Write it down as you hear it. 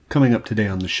Coming up today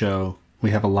on the show,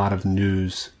 we have a lot of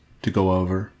news to go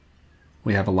over.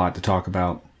 We have a lot to talk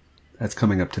about. That's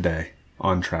coming up today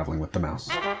on Traveling with the Mouse.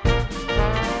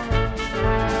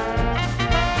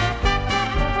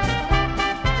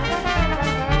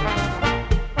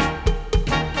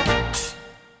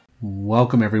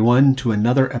 Welcome everyone to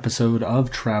another episode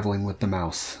of Traveling with the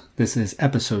Mouse. This is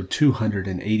episode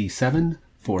 287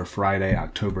 for Friday,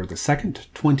 October the 2nd,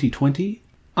 2020.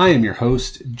 I am your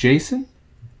host, Jason,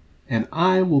 and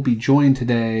I will be joined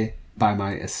today by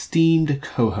my esteemed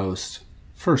co-host.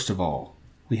 First of all,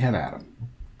 we have Adam.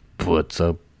 What's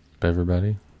up,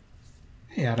 everybody?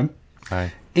 Hey, Adam.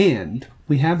 Hi. And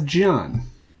we have John.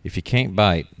 If you can't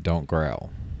bite, don't growl.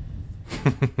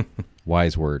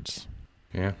 Wise words.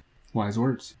 Yeah. Wise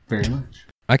words. Very much.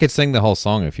 I could sing the whole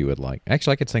song if you would like.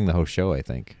 Actually, I could sing the whole show, I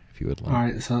think, if you would like. All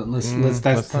right, so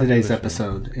that's today's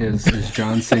episode is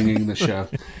John singing the show.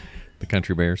 The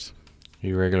Country Bears.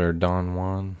 You regular Don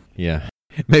Juan? Yeah.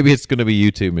 Maybe it's going to be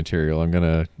YouTube material. I'm going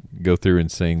to go through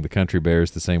and sing the Country Bears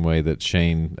the same way that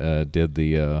Shane did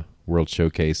the World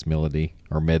Showcase melody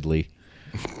or medley.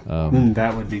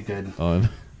 That would be good.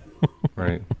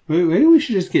 Right. Maybe we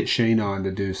should just get Shane on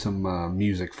to do some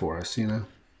music for us, you know?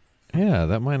 Yeah,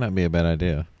 that might not be a bad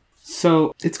idea.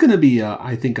 So it's going to be,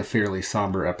 I think, a fairly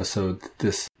somber episode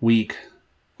this week.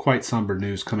 Quite somber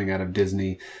news coming out of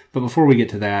Disney. But before we get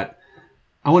to that,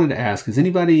 I wanted to ask, is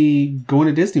anybody going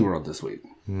to Disney World this week?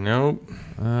 Nope.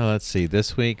 Let's see.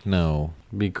 This week, no.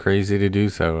 Be crazy to do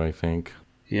so, I think.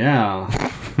 Yeah.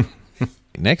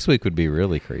 Next week would be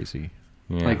really crazy.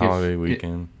 Yeah, Like holiday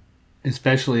weekend.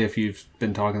 Especially if you've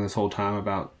been talking this whole time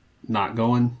about not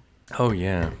going. Oh,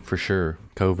 yeah, for sure.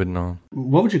 COVID and all.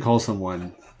 What would you call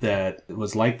someone that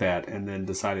was like that and then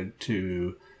decided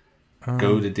to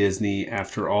go to Disney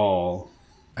after all?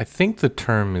 I think the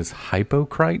term is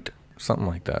hypocrite, something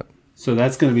like that. So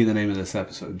that's going to be the name of this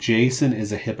episode. Jason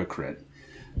is a hypocrite.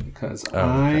 Because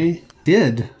I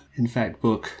did, in fact,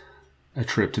 book a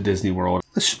trip to Disney World.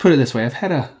 Let's just put it this way.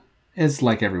 As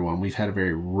like everyone, we've had a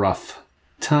very rough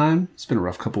time. It's been a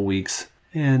rough couple weeks.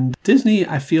 And Disney,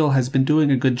 I feel, has been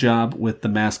doing a good job with the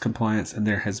mask compliance, and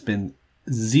there has been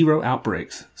 0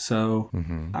 outbreaks. So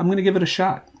I'm going to give it a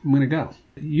shot. I'm going to go.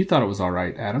 You thought it was all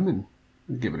right, Adam, and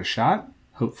give it a shot.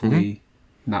 Hopefully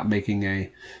not making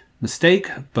a mistake.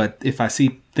 But if I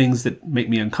see things that make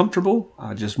me uncomfortable,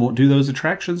 I just won't do those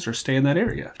attractions or stay in that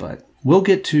area. But we'll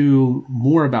get to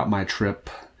more about my trip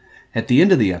at the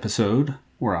end of the episode,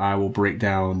 where I will break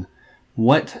down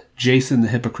what Jason the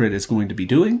Hypocrite is going to be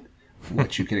doing,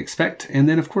 what you can expect, and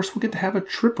then, of course, we'll get to have a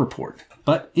trip report.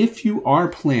 But if you are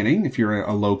planning, if you're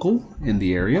a local in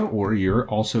the area, or you're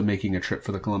also making a trip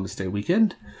for the Columbus Day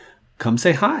weekend, come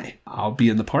say hi. I'll be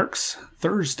in the parks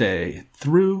Thursday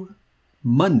through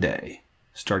Monday,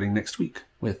 starting next week,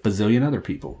 with bazillion other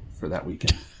people for that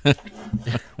weekend.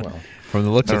 Well, From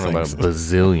the looks I of don't know things. about a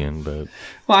bazillion, but...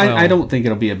 Well, I don't think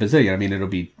it'll be a bazillion. I mean, it'll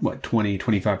be,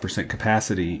 20-25%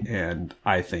 capacity, and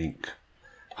I think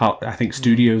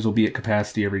studios will be at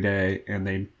capacity every day, and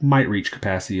they might reach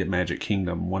capacity at Magic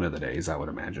Kingdom one of the days, I would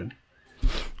imagine.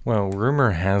 Well,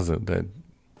 rumor has it that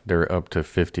they're up to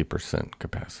 50%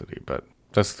 capacity, but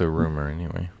that's the rumor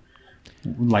anyway.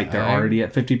 Like they're already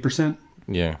at 50%?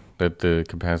 Yeah, that the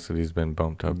capacity's been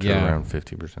bumped up to around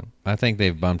 50%. I think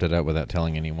they've bumped it up without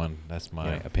telling anyone. That's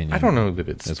my opinion. I don't know that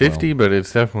it's 50, but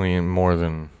it's definitely more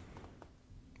than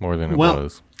it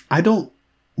was. I don't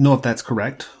know if that's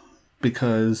correct,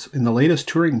 because in the latest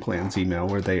touring plans email,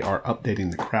 where they are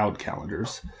updating the crowd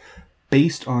calendars,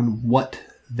 based on what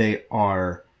they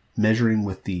are measuring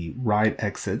with the ride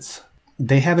exits,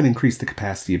 they haven't increased the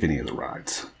capacity of any of the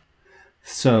rides.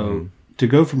 So to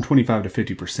go from 25 to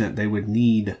 50%, they would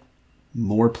need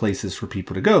more places for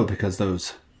people to go, because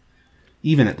those,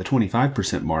 even at the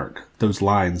 25% mark, those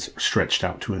lines stretched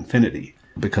out to infinity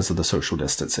because of the social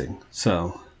distancing.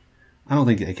 So I don't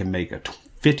think they can make a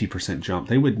 50% jump.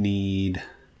 They would need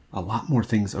a lot more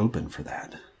things open for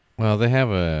that. Well, they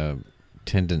have a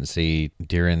tendency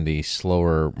during the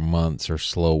slower months or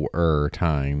slower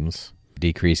times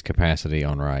decrease capacity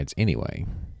on rides anyway.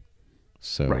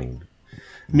 So, right.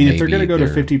 I mean, if they're going to go to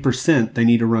they're- 50%, they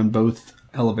need to run both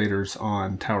elevators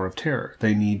on Tower of Terror.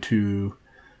 They need to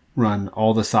run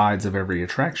all the sides of every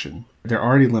attraction. They're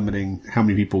already limiting how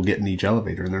many people get in each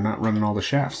elevator, and they're not running all the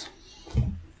shafts.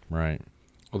 Right.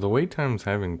 Well, the wait times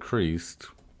have increased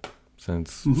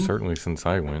certainly since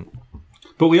I went.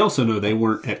 But we also know they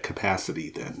weren't at capacity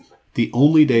then. The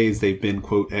only days they've been,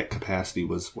 quote, at capacity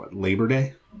was, Labor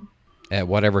Day? At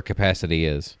whatever capacity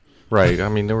is. Right. I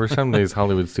mean, there were some days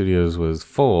Hollywood Studios was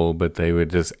full, but they would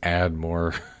just add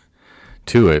more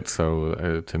to it.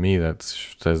 So to me, that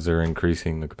says they're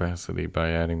increasing the capacity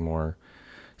by adding more,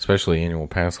 especially annual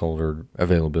pass holder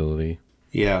availability.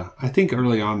 Yeah, I think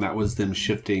early on that was them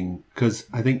shifting, because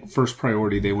I think first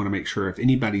priority, they want to make sure if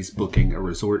anybody's booking a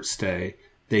resort stay,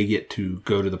 they get to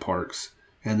go to the parks.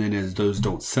 And then as those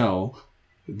don't sell,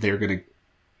 they're going to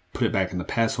put it back in the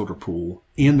pass holder pool.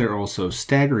 And they're also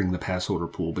staggering the pass holder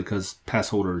pool, because pass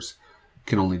holders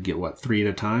can only get, 3 at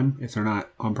a time if they're not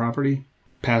on property?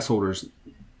 Pass holders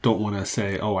don't want to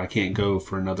say, oh, I can't go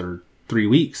for another 3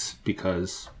 weeks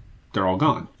because they're all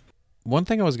gone. One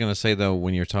thing I was going to say, though,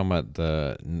 when you're talking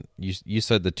about you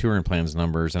said the touring plans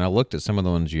numbers, and I looked at some of the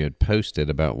ones you had posted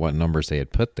about what numbers they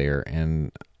had put there,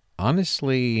 and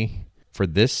honestly, for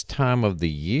this time of the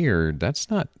year,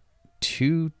 that's not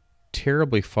too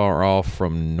terribly far off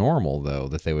from normal, though,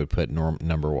 that they would put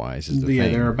number-wise is the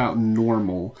thing. They're about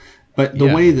normal. But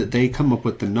the way that they come up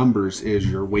with the numbers is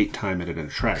your wait time at an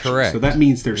attraction. Correct. So that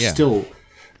means there's still...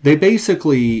 They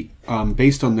basically,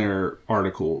 based on their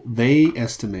article, they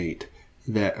estimate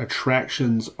that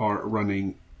attractions are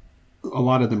running, a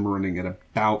lot of them are running at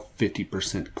about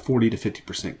 50%, 40 to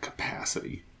 50%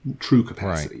 capacity, true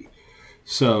capacity. Right.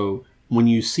 So when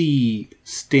you see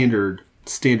standard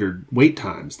wait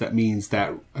times, that means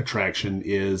that attraction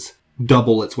is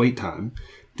double its wait time.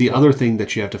 The other thing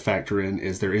that you have to factor in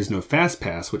is there is no fast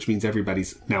pass, which means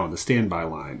everybody's now on the standby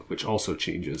line, which also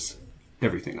changes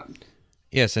everything up.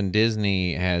 Yes, and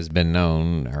Disney has been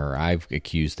known, or I've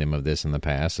accused them of this in the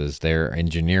past, is they're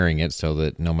engineering it so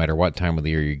that no matter what time of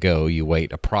the year you go, you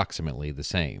wait approximately the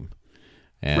same.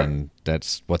 And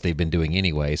that's what they've been doing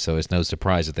anyway, so it's no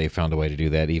surprise that they found a way to do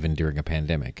that even during a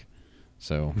pandemic.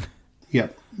 So,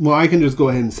 Yep. Well, I can just go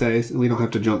ahead and say, we don't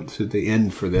have to jump to the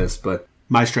end for this, but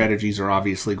my strategies are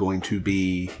obviously going to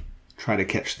be try to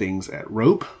catch things at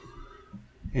rope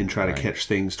and try to catch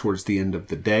things towards the end of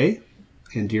the day.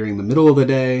 And during the middle of the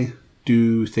day,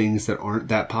 do things that aren't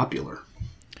that popular.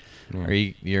 Are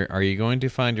you going to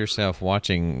find yourself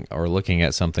watching or looking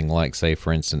at something like, say,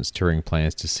 for instance, touring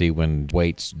plans to see when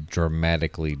waits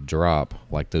dramatically drop,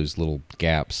 like those little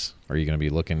gaps? Are you going to be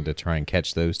looking to try and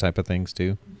catch those type of things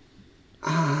too?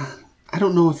 I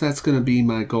don't know if that's going to be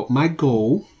my goal. My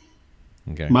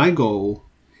goal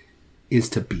is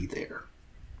to be there,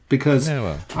 because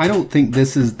I don't think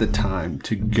this is the time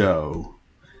to go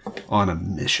on a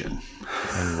mission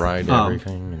and ride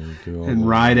everything and do all and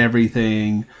ride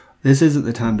everything. This isn't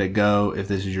the time to go if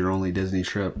this is your only Disney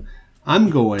trip. I'm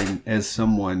going as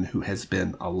someone who has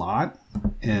been a lot,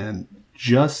 and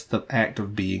just the act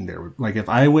of being there. Like if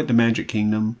I went to Magic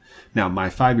Kingdom, now my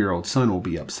 5-year-old son will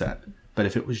be upset, but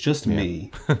if it was just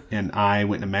me and I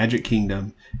went to Magic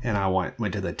Kingdom and I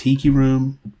went to the Tiki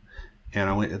Room and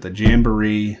I went to the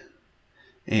Jamboree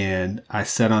and I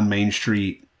sat on Main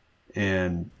Street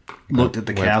and looked at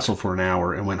the castle for an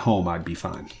hour and went home, I'd be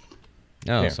fine.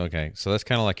 Oh, so okay. So that's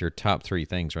kind of like your top 3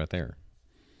 things right there.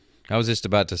 I was just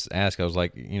about to ask, I was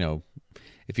like,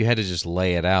 if you had to just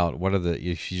lay it out,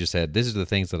 if you just said, this is the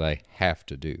things that I have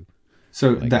to do.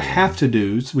 So the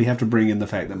have-to-dos, we have to bring in the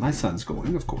fact that my son's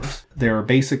going, of course. There are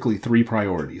basically 3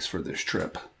 priorities for this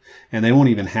trip, and they won't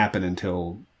even happen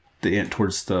until the end,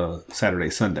 towards the Saturday,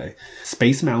 Sunday.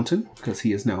 Space Mountain, because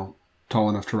he is now tall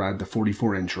enough to ride the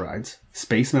 44-inch rides.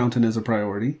 Space Mountain is a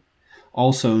priority.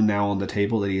 Also now on the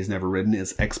table that he has never ridden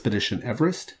is Expedition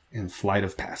Everest and Flight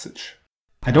of Passage.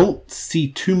 I don't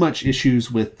see too much issues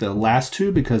with the last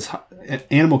 2 because at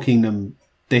Animal Kingdom,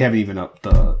 they haven't even upped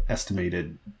the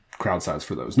estimated crowd size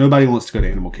for those. Nobody wants to go to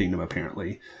Animal Kingdom,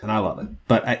 apparently, and I love it.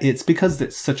 But it's because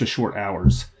it's such a short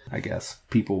hours, I guess.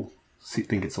 People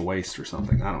think it's a waste or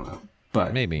something. I don't know.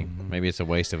 But maybe it's a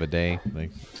waste of a day. They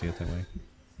see it that way.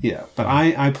 Yeah, but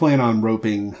I plan on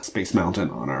roping Space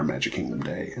Mountain on our Magic Kingdom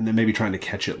day and then maybe trying to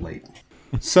catch it late.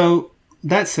 So,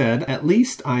 that said, at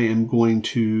least I am going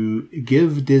to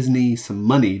give Disney some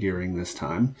money during this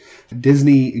time.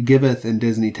 Disney giveth and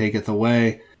Disney taketh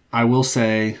away. I will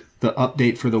say the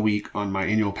update for the week on my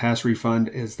annual pass refund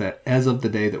is that as of the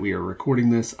day that we are recording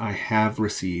this, I have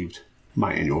received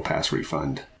my annual pass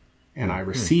refund. And I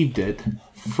received it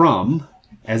from,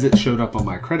 as it showed up on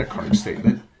my credit card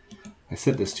statement, I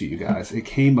sent this to you guys. It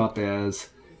came up as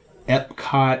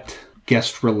Epcot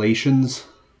guest relations,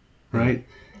 right?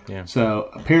 Yeah. So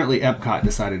apparently Epcot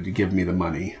decided to give me the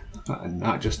money,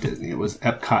 not just Disney. It was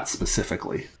Epcot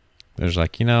specifically. There's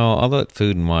like, all that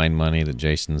food and wine money that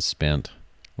Jason's spent,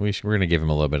 we're going to give him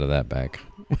a little bit of that back.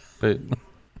 But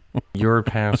your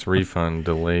pass refund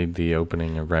delayed the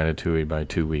opening of Ratatouille by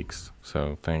 2 weeks.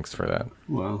 So thanks for that.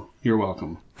 Well, you're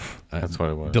welcome. That's what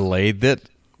it was. Delayed it?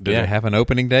 Did it have an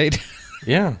opening date?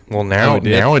 Yeah. Well, now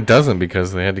it doesn't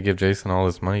because they had to give Jason all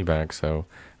his money back. So,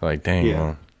 like, dang. Yeah.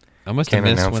 Well, I must have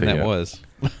missed when that yet. was.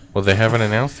 Well, they haven't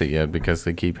announced it yet because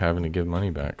they keep having to give money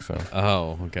back. So.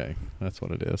 Oh, okay. That's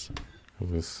what it is.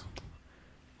 It was.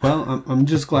 Well, I'm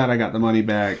just glad I got the money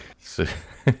back.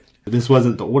 This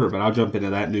wasn't the order, but I'll jump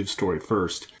into that news story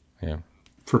first. Yeah.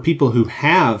 For people who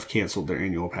have canceled their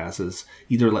annual passes,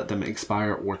 either let them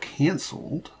expire or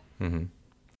canceled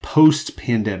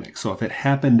post-pandemic. So if it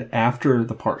happened after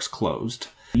the parks closed,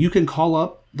 you can call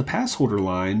up the pass holder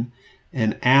line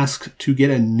and ask to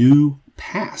get a new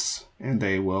pass, and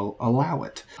they will allow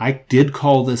it. I did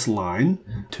call this line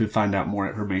to find out more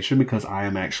information because I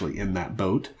am actually in that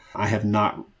boat. I have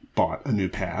not bought a new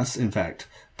pass. In fact,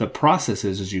 the process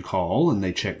is you call and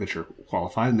they check that you're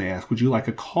qualified and they ask, would you like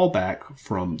a callback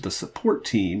from the support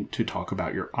team to talk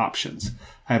about your options?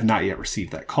 I have not yet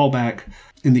received that callback.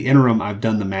 In the interim, I've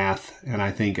done the math, and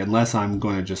I think unless I'm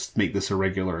going to just make this a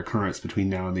regular occurrence between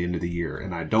now and the end of the year,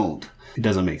 and I don't, it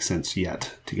doesn't make sense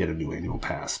yet to get a new annual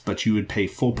pass. But you would pay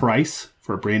full price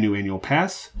for a brand new annual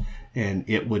pass, and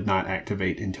it would not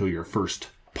activate until your first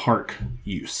park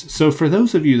use. So for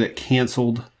those of you that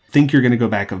canceled, think you're going to go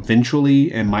back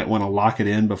eventually and might want to lock it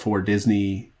in before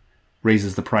Disney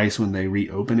raises the price when they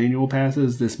reopen annual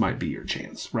passes, this might be your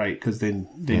chance, right? Because then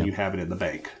you have it in the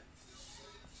bank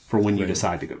for when you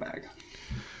decide to go back.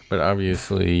 But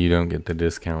obviously you don't get the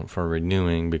discount for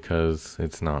renewing because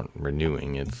it's not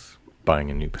renewing, it's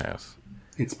buying a new pass.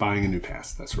 It's buying a new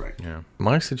pass, that's right. Yeah.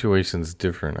 My situation's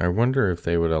different. I wonder if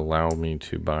they would allow me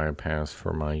to buy a pass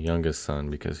for my youngest son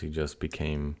because he just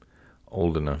became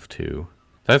old enough to.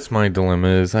 That's my dilemma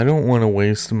is I don't want to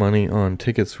waste money on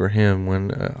tickets for him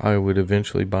when I would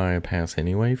eventually buy a pass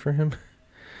anyway for him.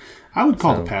 I would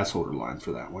call the pass holder line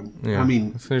for that one. Yeah, I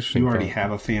mean, you already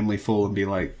have a family full and be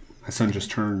like, my son just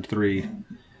turned 3.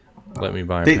 Let me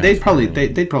buy a pass. They'd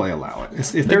probably allow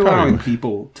it. If they're allowing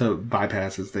people to buy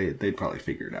passes, they'd probably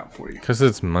figure it out for you. Because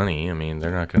it's money. I mean,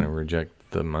 they're not going to reject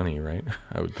the money, right?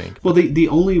 I would think. Well, the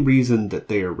only reason that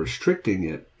they are restricting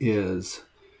it is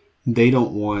they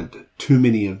don't want too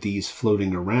many of these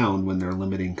floating around when they're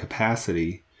limiting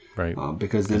capacity. Right.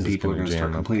 Because then people are going to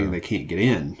start complaining they can't get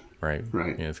in. Right.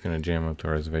 Right. Yeah, it's going to jam up the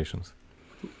reservations.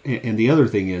 And the other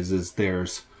thing is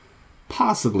there's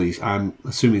possibly, I'm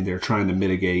assuming they're trying to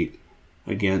mitigate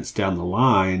against down the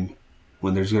line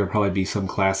when there's going to probably be some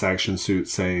class action suit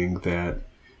saying that,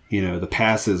 the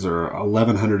passes are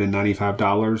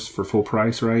 $1,195 for full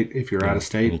price, right? If you're out of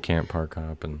state. And you can't park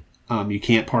hop and... you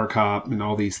can't park hop and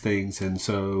all these things. And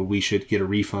so we should get a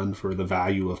refund for the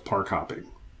value of park hopping,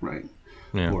 right?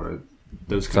 Yeah. Or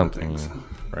those kind of things. Yeah.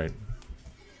 Right.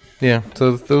 Yeah,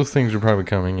 so those things are probably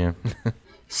coming, yeah.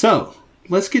 So,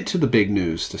 let's get to the big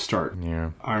news to start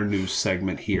our news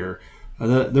segment here.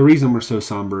 The reason we're so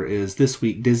somber is this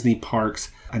week Disney Parks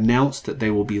announced that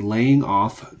they will be laying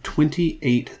off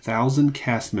 28,000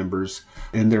 cast members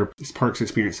in their Parks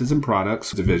Experiences and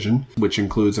Products division, which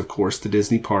includes, of course, the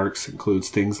Disney Parks, includes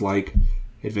things like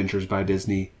Adventures by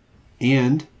Disney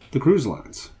and the cruise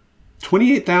lines.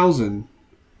 28,000,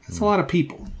 that's a lot of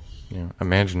people. Yeah,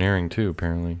 Imagineering too,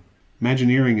 apparently.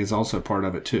 Imagineering is also part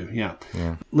of it too, yeah.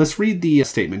 Let's read the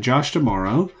statement. Josh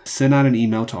D'Amaro sent out an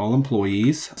email to all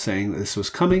employees saying that this was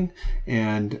coming,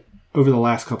 and over the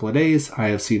last couple of days, I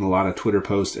have seen a lot of Twitter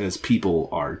posts as people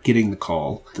are getting the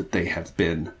call that they have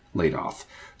been laid off.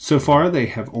 So far, they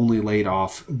have only laid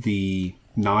off the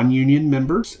non-union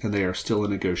members, and they are still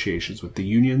in negotiations with the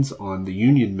unions on the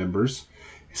union members.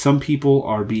 Some people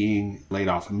are being laid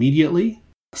off immediately.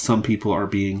 Some people are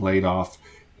being laid off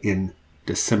in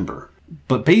December.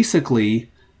 But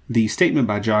basically, the statement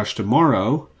by Josh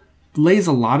D'Amaro lays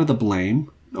a lot of the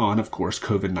blame on, of course,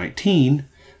 COVID-19,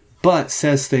 but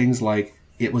says things like,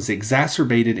 it was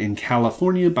exacerbated in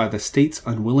California by the state's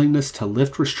unwillingness to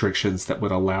lift restrictions that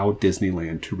would allow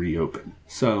Disneyland to reopen.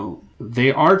 So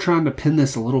they are trying to pin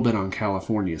this a little bit on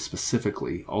California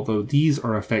specifically, although these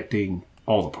are affecting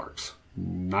all the parks,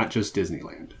 not just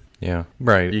Disneyland. Yeah,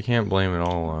 right. You can't blame it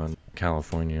all on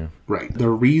California. Right. The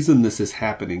reason this is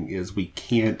happening is we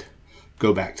can't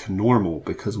go back to normal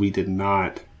because we did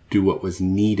not do what was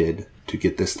needed to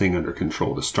get this thing under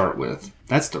control to start with.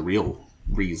 That's the real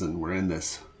reason we're in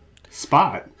this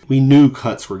spot. We knew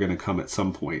cuts were going to come at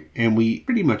some point, and we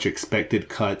pretty much expected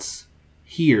cuts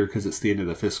here because it's the end of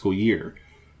the fiscal year.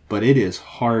 But it is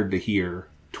hard to hear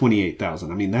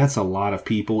 28,000. I mean, that's a lot of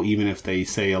people, even if they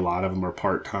say a lot of them are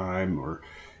part-time or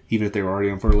even if they were already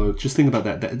on furlough. Just think about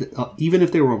that. Even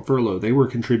if they were on furlough, they were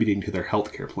contributing to their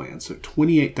healthcare plan. So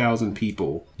 28,000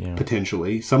 people,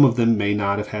 potentially, some of them may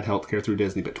not have had healthcare through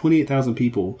Disney, but 28,000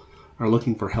 people are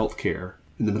looking for healthcare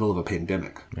in the middle of a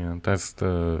pandemic. Yeah, that's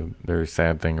the very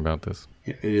sad thing about this.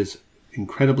 It is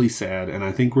incredibly sad, and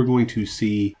I think we're going to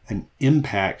see an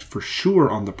impact for sure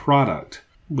on the product,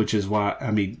 which is why,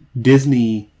 I mean,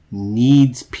 Disney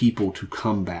needs people to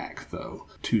come back, though,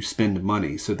 to spend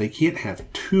money, so they can't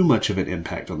have too much of an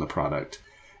impact on the product.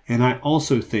 And I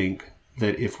also think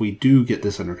that if we do get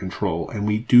this under control and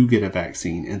we do get a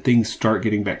vaccine and things start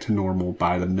getting back to normal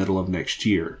by the middle of next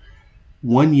year,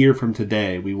 1 year from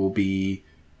today, we will be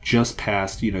just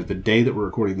past, the day that we're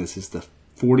recording this is the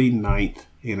 49th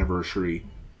anniversary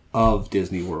of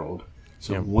Disney World.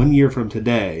 So 1 year from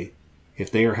today,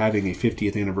 if they are having a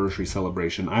 50th anniversary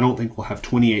celebration, I don't think we'll have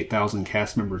 28,000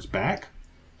 cast members back,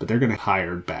 but they're going to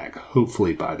hire back,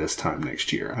 hopefully by this time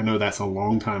next year. I know that's a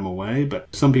long time away, but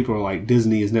some people are like,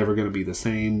 Disney is never going to be the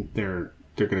same. They're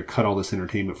going to cut all this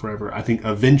entertainment forever. I think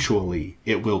eventually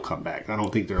it will come back. I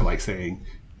don't think they're like saying,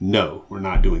 no, we're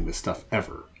not doing this stuff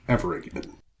ever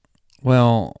again.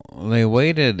 Well, they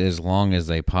waited as long as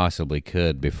they possibly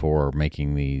could before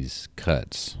making these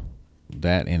cuts.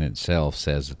 That in itself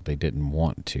says that they didn't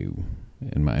want to.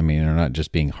 I mean, they're not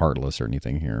just being heartless or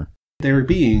anything here. They're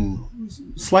being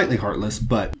slightly heartless,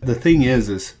 but the thing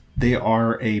is they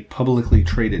are a publicly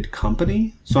traded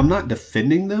company. So I'm not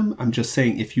defending them. I'm just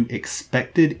saying if you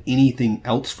expected anything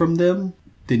else from them,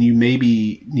 then you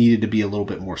maybe needed to be a little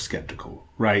bit more skeptical,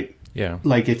 right? Yeah.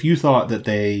 Like if you thought that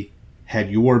they had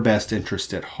your best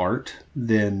interest at heart,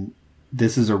 then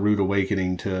this is a rude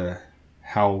awakening to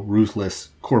how ruthless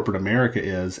corporate America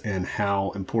is and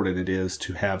how important it is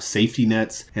to have safety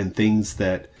nets and things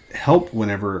that help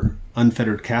whenever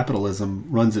unfettered capitalism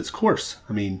runs its course.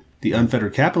 I mean, the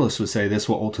unfettered capitalists would say this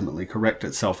will ultimately correct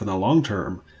itself in the long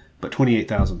term, but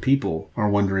 28,000 people are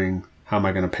wondering, how am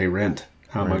I going to pay rent?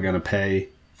 How am I going to pay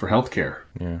for healthcare?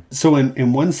 Yeah. So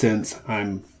in one sense,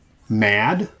 I'm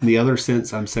mad. In the other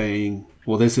sense, I'm saying,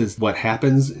 well, this is what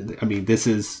happens. I mean, this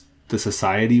is the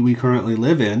society we currently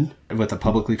live in with a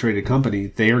publicly traded company.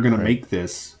 They are going to make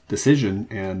this decision,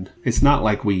 and it's not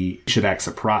like we should act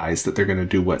surprised that they're going to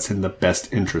do what's in the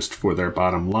best interest for their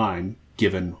bottom line,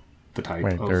 given the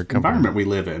type of environment we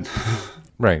live in.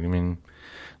 Right. I mean,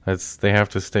 they have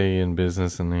to stay in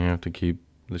business and they have to keep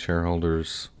the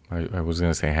shareholders, I was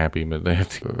going to say happy, but they have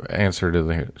to answer to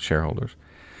the shareholders.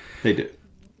 They do.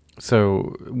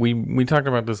 So we talked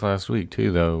about this last week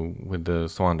too, though, with the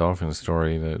Swan Dolphin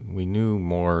story, that we knew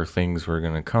more things were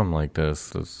going to come like this.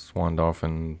 The Swan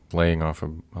Dolphin laying off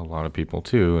a lot of people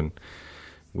too, and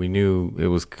we knew it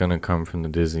was going to come from the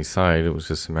Disney side. It was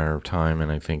just a matter of time,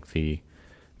 and I think the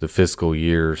fiscal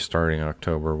year starting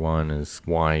October 1 is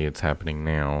why it's happening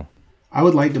now. I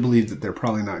would like to believe that they're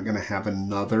probably not going to have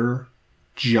another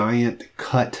giant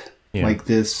cut like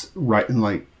this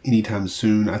anytime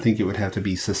soon. I think it would have to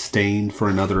be sustained for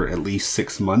another at least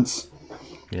 6 months.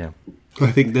 Yeah.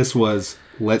 I think this was,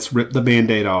 let's rip the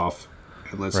Band-Aid off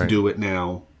and let's do it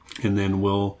now. And then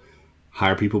we'll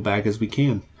hire people back as we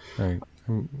can. Right.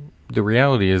 The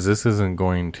reality is this isn't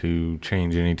going to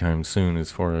change anytime soon as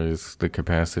far as the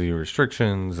capacity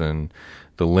restrictions and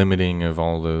the limiting of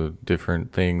all the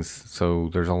different things. So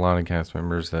there's a lot of cast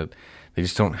members that they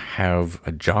just don't have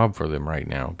a job for them right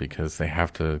now because they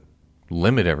have to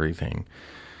limit everything.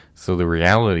 So the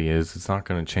reality is it's not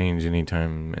going to change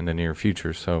anytime in the near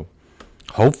future. So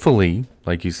hopefully,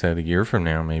 like you said, a year from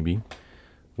now, maybe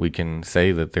we can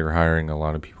say that they're hiring a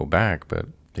lot of people back, but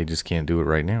they just can't do it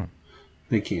right now.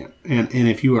 They can't. And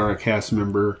if you are a cast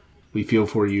member, we feel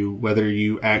for you, whether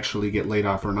you actually get laid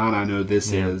off or not. I know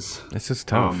this is... It's just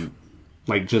tough.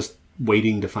 Like just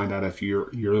waiting to find out if you're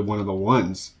one of the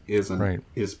ones is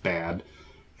bad.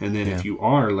 And then if you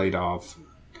are laid off,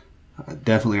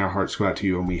 definitely our hearts go out to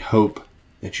you, and we hope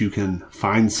that you can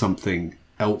find something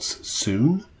else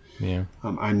soon. Yeah.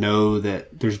 I know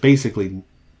that there's basically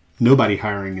nobody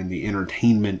hiring in the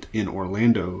entertainment in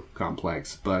Orlando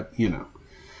complex, but,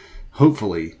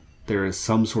 hopefully there is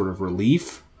some sort of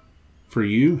relief for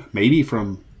you. Maybe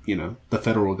from, the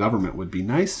federal government would be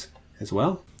nice as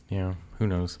well. Yeah, who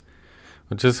knows?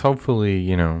 But just hopefully,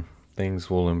 things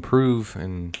will improve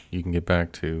and you can get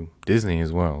back to Disney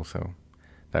as well. So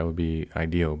that would be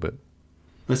ideal. But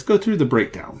let's go through the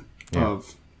breakdown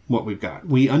of what we've got.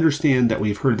 We understand that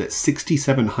we've heard that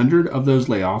 6,700 of those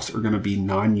layoffs are going to be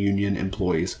non-union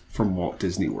employees from Walt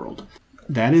Disney World.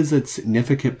 That is a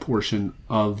significant portion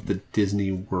of the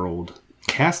Disney World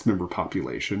cast member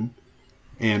population.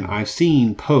 And I've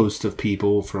seen posts of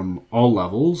people from all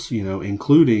levels,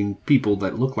 including people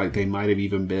that look like they might have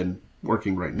even been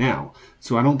working right now.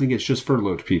 So I don't think it's just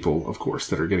furloughed people, of course,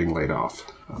 that are getting laid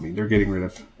off. I mean, they're getting rid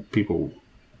of people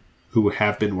who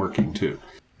have been working too.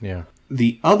 Yeah.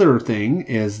 The other thing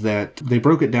is that they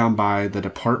broke it down by the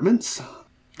departments.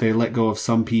 They let go of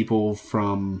some people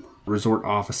from resort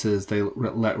offices. They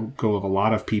let go of a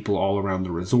lot of people all around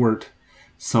the resort.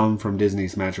 Some from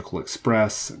Disney's Magical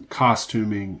Express and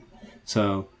costuming.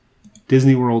 So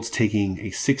Disney World's taking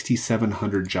a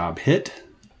 6,700 job hit.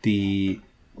 The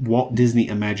Walt Disney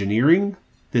Imagineering,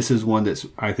 this is one that's,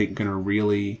 I think, going to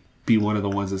really be one of the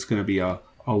ones that's going to be a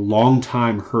long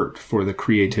time hurt for the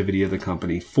creativity of the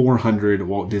company. 400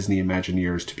 Walt Disney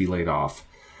Imagineers to be laid off.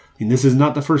 I mean, this is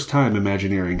not the first time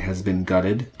Imagineering has been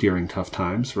gutted during tough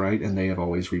times, right? And they have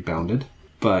always rebounded.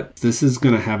 But this is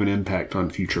going to have an impact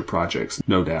on future projects,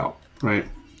 no doubt, right?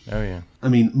 Oh, yeah. I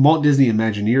mean, Walt Disney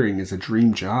Imagineering is a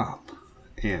dream job.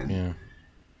 And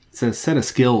it's a set of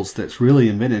skills that's really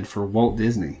invented for Walt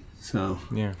Disney. So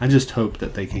I just hope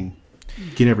that they can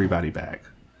get everybody back.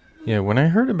 Yeah, when I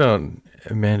heard about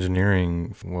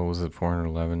Imagineering, what was it,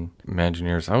 411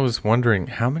 Imagineers, I was wondering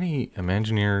how many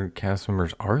Imagineer cast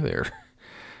members are there?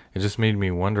 It just made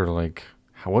me wonder, like,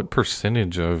 what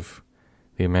percentage of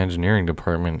the Imagineering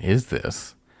department is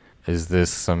this? Is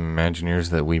this some Imagineers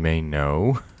that we may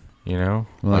know? You know?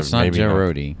 Well, it's not Joe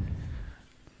Rohde.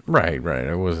 Right.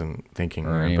 I wasn't thinking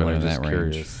that, but I'm just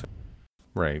curious.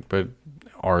 Right, but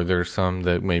are there some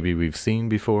that maybe we've seen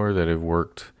before that have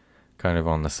worked kind of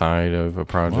on the side of a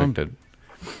project?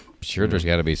 Sure, there's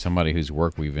got to be somebody whose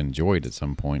work we've enjoyed at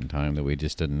some point in time that we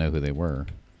just didn't know who they were.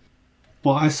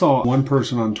 Well, I saw one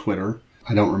person on Twitter.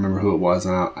 I don't remember who it was,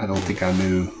 and I don't think I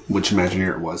knew which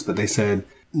Imagineer it was, but they said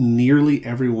nearly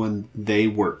everyone they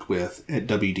worked with at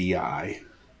WDI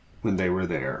when they were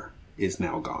there is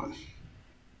now gone.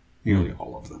 Nearly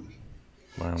all of them.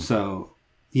 Wow. So,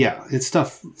 yeah, it's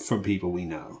stuff from people we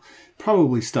know.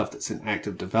 Probably stuff that's in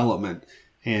active development.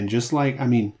 And just like, I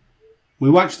mean,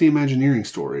 we watched the Imagineering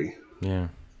story. Yeah.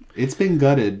 It's been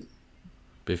gutted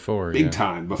before. Big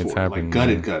time before. It's happened,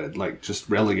 like gutted, like just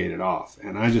relegated off.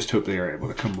 And I just hope they are able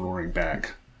to come roaring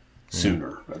back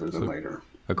sooner rather than later.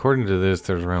 According to this,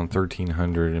 there's around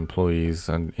 1,300 employees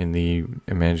in the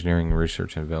Imagineering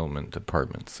Research and Development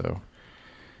Department. So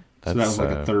that was like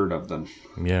a third of them.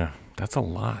 Yeah, that's a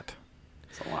lot.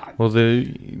 It's a lot. Well,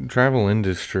 the travel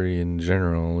industry in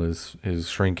general is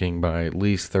shrinking by at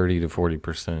least 30 to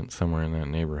 40%, somewhere in that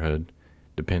neighborhood,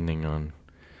 depending on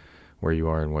where you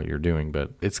are and what you're doing.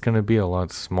 But it's going to be a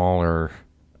lot smaller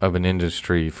of an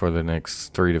industry for the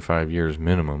next 3 to 5 years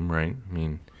minimum, right? I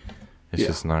mean, it's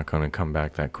just not going to come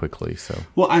back that quickly. So,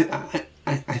 well,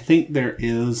 I think there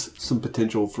is some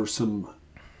potential for some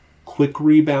quick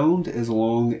rebound as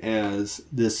long as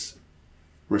this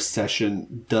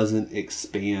recession doesn't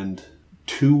expand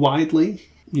too widely.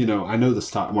 You know, I know the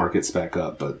stock market's back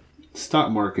up, but the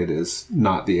stock market is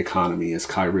not the economy, as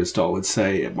Kai Ryssdal would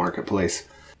say at Marketplace.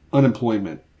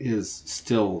 Unemployment is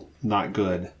still not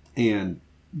good, and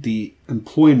the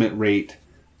employment rate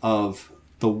of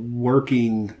the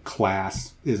working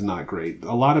class is not great.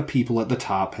 A lot of people at the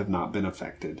top have not been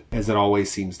affected, as it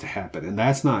always seems to happen, and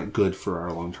that's not good for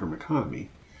our long-term economy.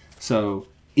 So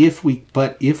if we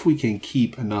can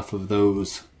keep enough of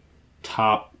those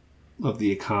top of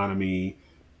the economy,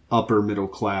 upper middle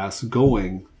class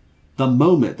going, the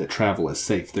moment that travel is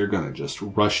safe, they're going to just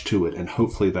rush to it, and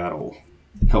hopefully that'll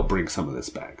help bring some of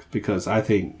this back. Because I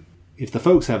think if the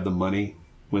folks have the money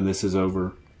when this is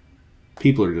over,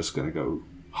 people are just going to go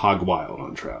hog wild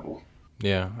on travel.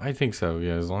 Yeah, I think so.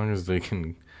 Yeah, as long as they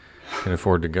can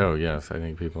afford to go, yes, I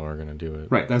think people are going to do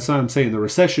it. Right, that's what I'm saying. The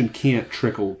recession can't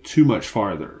trickle too much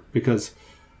farther because,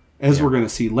 as we're going to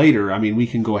see later, I mean, we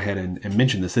can go ahead and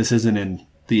mention this. This isn't in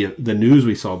the news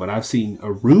we saw, but I've seen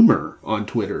a rumor on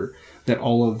Twitter that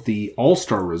all of the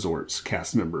All-Star Resorts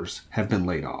cast members have been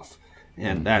laid off.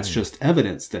 And that's just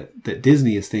evidence that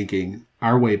Disney is thinking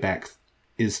our way back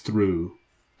is through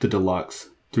the deluxe,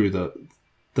 through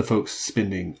the folks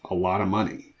spending a lot of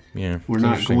money. Yeah, we're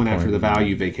not going after the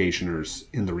value vacationers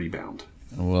in the rebound.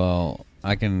 Well,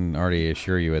 I can already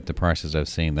assure you at the prices I've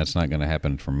seen, that's not going to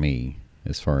happen for me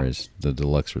as far as the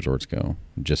deluxe resorts go.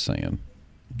 Just saying.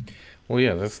 Well,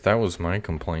 yeah, that was my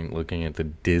complaint looking at the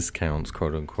discounts,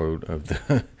 quote unquote, of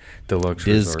the deluxe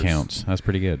resorts. Discounts. That's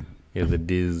pretty good. Yeah, the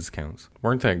discounts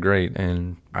weren't that great,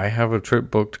 and I have a trip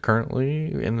booked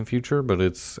currently in the future, but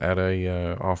it's at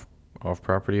a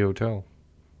off-property hotel,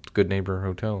 Good Neighbor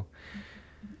Hotel.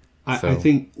 I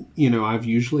think, I've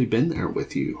usually been there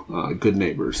with you, Good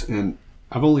Neighbors, and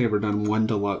I've only ever done one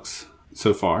deluxe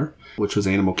so far, which was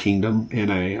Animal Kingdom in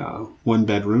a one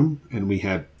bedroom, and we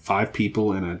had 5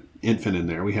 people and an infant in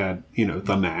there. We had,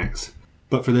 the max.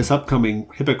 But for this upcoming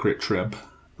Hypocrite trip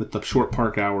with the short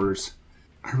park hours,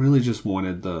 I really just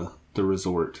wanted the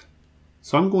resort.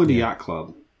 So I'm going to Yacht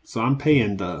Club. So I'm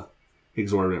paying the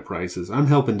exorbitant prices. I'm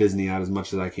helping Disney out as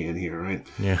much as I can here, right?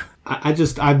 Yeah.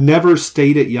 I've never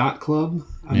stayed at Yacht Club.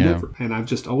 Yeah. I've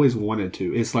just always wanted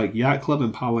to. It's like Yacht Club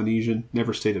and Polynesian.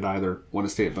 Never stayed at either. Want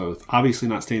to stay at both. Obviously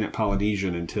not staying at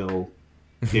Polynesian until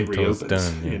it reopens.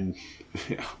 Done, yeah. And,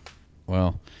 yeah.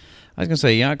 Well, I was going to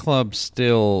say Yacht Club's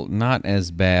still not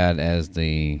as bad as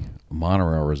the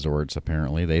monorail resorts,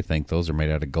 apparently. They think those are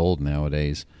made out of gold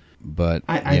nowadays. But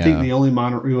I think the only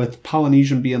monorail, with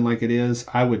Polynesian being like it is,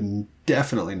 I would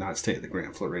definitely not stay at the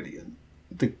Grand Floridian.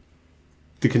 The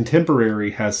Contemporary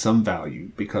has some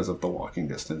value because of the walking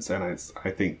distance, and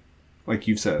I think, like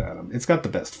you've said, Adam, it's got the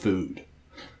best food.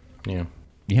 Yeah.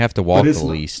 you have to walk the not-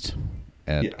 least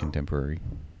at Contemporary.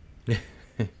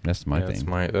 That's my thing.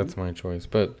 That's my choice.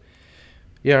 But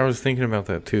yeah, I was thinking about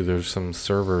that too. There's some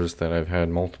servers that I've had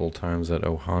multiple times at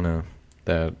Ohana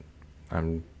that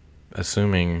I'm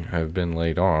assuming have been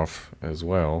laid off as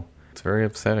well. It's very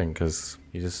upsetting because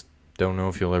you just don't know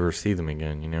if you'll ever see them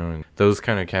again, and those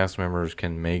kind of cast members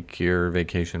can make your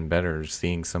vacation better,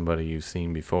 seeing somebody you've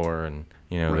seen before, and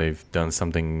Right. they've done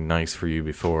something nice for you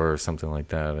before or something like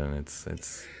that, and it's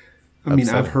I mean,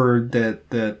 upsetting. I've heard that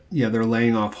they're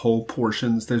laying off whole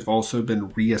portions. There's also been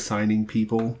reassigning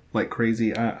people like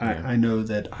crazy. I know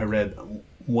that I read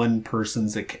one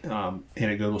person's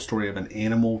anecdotal story of an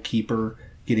animal keeper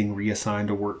getting reassigned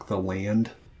to work the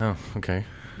land. Oh, okay.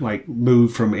 Like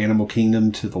moved from Animal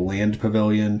Kingdom to the Land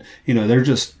Pavilion. They're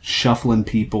just shuffling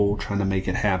people, trying to make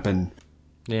it happen.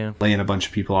 Yeah. Laying a bunch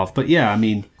of people off. But yeah, I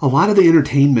mean, a lot of the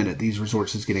entertainment at these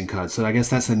resorts is getting cut. So I guess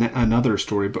that's another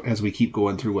story. But as we keep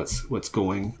going through what's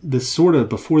going, this sort of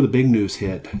before the big news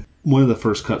hit, one of the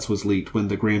first cuts was leaked when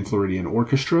the Grand Floridian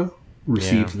Orchestra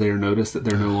received their notice that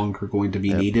they're no longer going to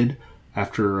be needed.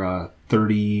 After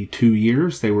 32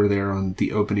 years, they were there on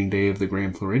the opening day of the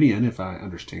Grand Floridian, if I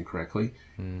understand correctly.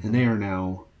 Mm-hmm. And they are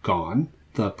now gone.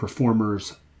 The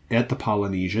performers at the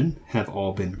Polynesian have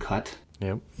all been cut.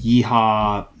 Yep.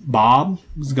 Yeehaw Bob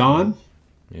is gone.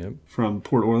 Yep. From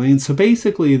Port Orleans. So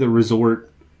basically the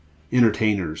resort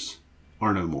entertainers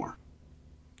are no more.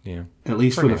 Yeah. At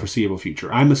least for the foreseeable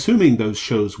future. I'm assuming those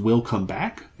shows will come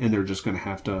back and they're just going to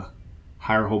have to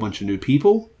hire a whole bunch of new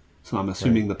people. So I'm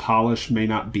assuming the polish may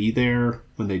not be there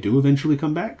when they do eventually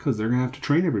come back because they're going to have to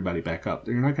train everybody back up.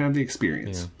 They're not going to have the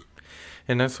experience. Yeah.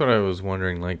 And that's what I was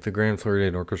wondering. Like the Grand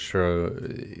Floridian Orchestra,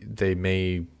 they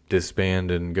may disband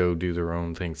and go do their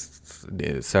own things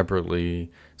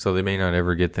separately, so they may not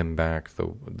ever get them back.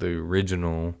 The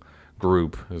original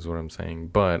group is what I'm saying.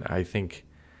 But I think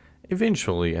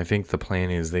eventually, the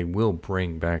plan is they will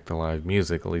bring back the live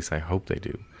music. At least I hope they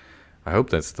do. I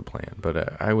hope that's the plan.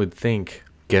 But I would think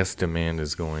guest demand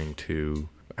is going to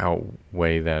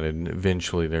outweigh that, and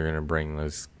eventually they're going to bring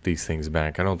these things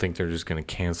back. I don't think they're just going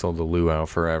to cancel the luau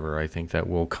forever. I think that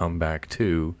will come back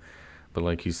too. But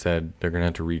like you said, they're going to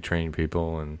have to retrain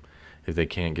people, and if they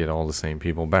can't get all the same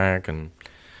people back, and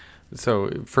so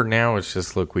for now it's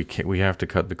just, look, we have to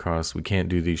cut the costs. We can't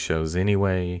do these shows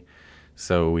anyway,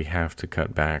 so we have to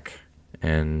cut back,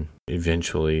 and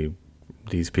eventually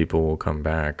these people will come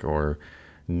back, or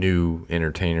new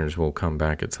entertainers will come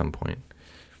back at some point.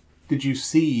 Did you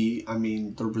see,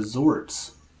 the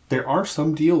resorts? There are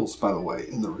some deals, by the way,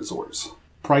 in the resorts.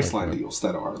 Priceline deals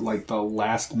that are like the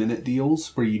last minute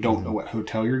deals where you don't know what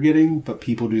hotel you're getting, but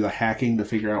people do the hacking to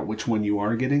figure out which one you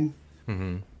are getting.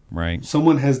 Mm-hmm. Right.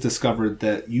 Someone has discovered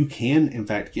that you can, in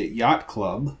fact, get Yacht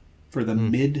Club for the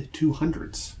mid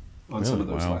 200s on some of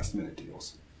those last minute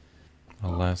deals. A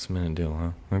last minute deal,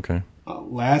 huh? Okay.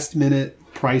 Last minute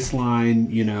Priceline,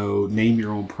 name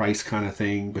your own price kind of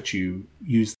thing, but you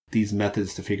use these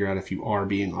methods to figure out if you are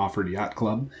being offered Yacht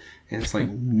Club, and it's like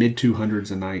mid 200s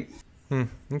a night.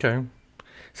 Okay.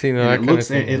 See,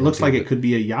 it looks like it could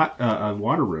be a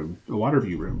water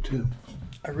view room too.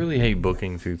 I really hate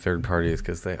booking through third parties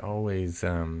because they always, I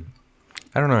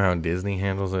don't know how Disney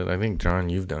handles it. I think, John,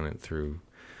 you've done it through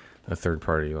a third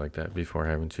party like that before,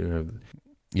 haven't you?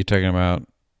 You're talking about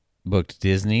booked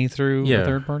Disney through a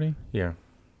third party? Yeah.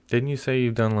 Didn't you say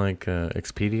you've done like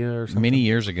Expedia or something? Many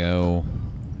years ago.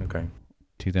 Okay.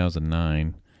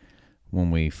 2009. When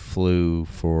we flew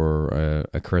for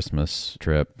a Christmas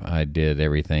trip, I did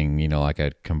everything, like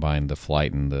I combined the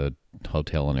flight and the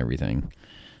hotel and everything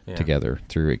together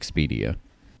through Expedia.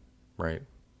 Right.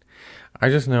 I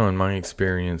just know in my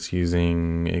experience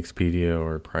using Expedia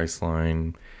or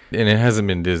Priceline, and it hasn't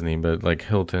been Disney, but like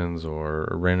Hilton's or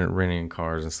renting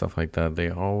cars and stuff like that, they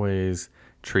always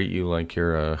treat you like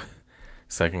you're a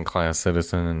second-class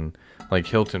citizen. And like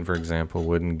Hilton, for example,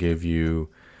 wouldn't give you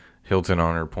Hilton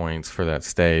Honor points for that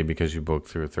stay because you booked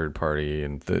through a third party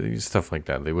and stuff like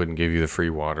that. They wouldn't give you the free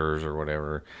waters or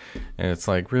whatever. And it's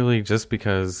like, really, just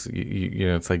because you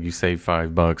know, it's like you save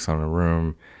 $5 on a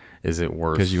room, is it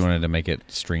worth? Because you wanted to make it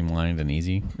streamlined and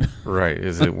easy. Right?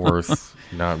 Is it worth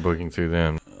not booking through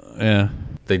them? Yeah.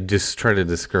 They just try to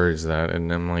discourage that, and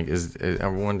I'm like, I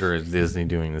wonder is Disney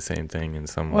doing the same thing in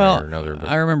some way or another? But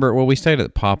I remember. Well, we stayed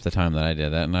at Pop the time that I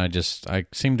did that, and I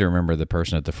seem to remember the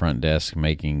person at the front desk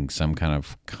making some kind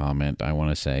of comment. I want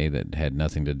to say that had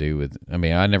nothing to do with. I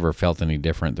mean, I never felt any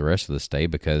different the rest of the stay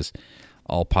because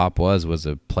all Pop was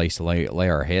a place to lay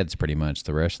our heads. Pretty much,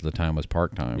 the rest of the time was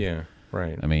park time. Yeah,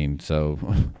 right. I mean, so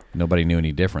nobody knew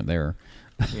any different there.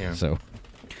 Yeah. So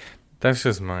that's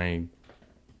just my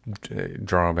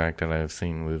drawback that I've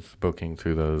seen with booking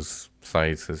through those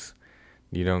sites is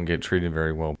you don't get treated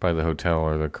very well by the hotel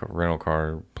or the rental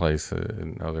car place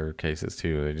in other cases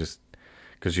too. They just,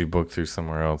 because you book through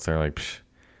somewhere else, they're like, Psh,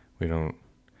 we don't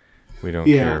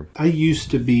care. I used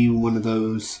to be one of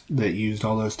those that used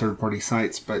all those third-party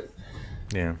sites, but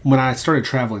yeah, when I started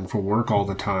traveling for work all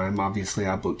the time, obviously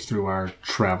I booked through our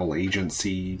travel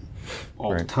agency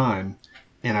all the time.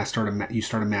 And you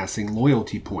start amassing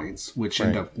loyalty points, which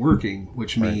end up working,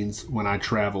 which means when I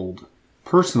traveled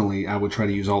personally, I would try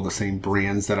to use all the same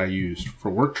brands that I used for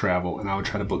work travel, and I would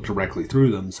try to book directly through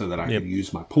them so that I could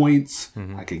use my points,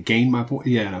 I could gain my points.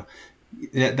 Yeah, no,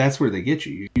 that's where they get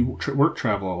you. You work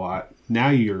travel a lot. Now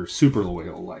you're super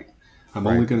loyal. Like, I'm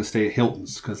only going to stay at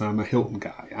Hilton's because I'm a Hilton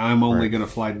guy. I'm only going to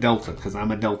fly Delta because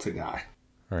I'm a Delta guy.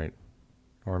 Right.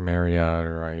 Or Marriott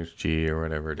or IHG or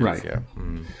whatever it is. Right. Yeah.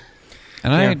 Mm.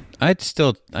 And I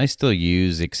still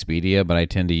use Expedia, but I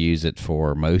tend to use it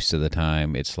for most of the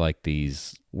time. It's like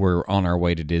we're on our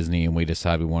way to Disney and we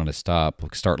decide we want to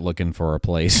start looking for a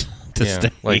place to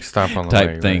stay, like stop on the type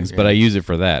way, things. right? But I use it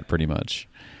for that pretty much,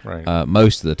 right?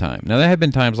 Most of the time. Now there have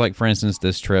been times, like for instance,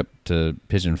 this trip to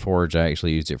Pigeon Forge, I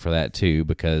actually used it for that too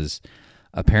because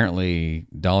apparently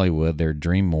Dollywood, their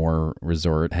Dreammore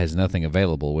resort, has nothing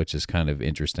available, which is kind of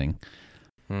interesting.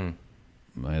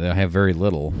 They have very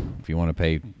little. If you want to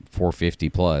pay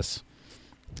 $450 plus,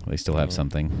 they still have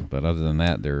something. But other than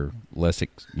that, they're less,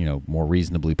 more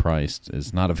reasonably priced.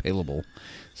 Is not available.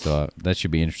 So that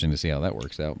should be interesting to see how that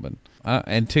works out. But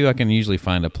and two, I can usually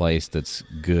find a place that's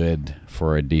good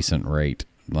for a decent rate,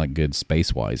 like good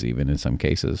space wise, even in some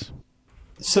cases.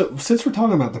 So since we're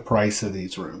talking about the price of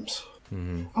these rooms,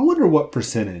 I wonder what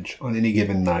percentage on any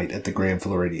given night at the Grand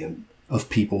Floridian of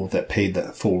people that paid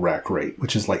the full rack rate,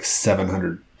 which is like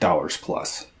 $700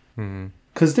 plus.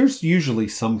 Because there's usually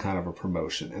some kind of a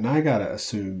promotion, and I gotta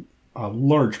assume a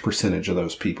large percentage of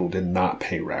those people did not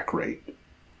pay rack rate.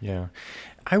 Yeah.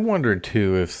 I wonder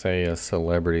too if, say, a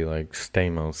celebrity like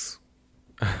Stamos,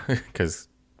 because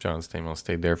John Stamos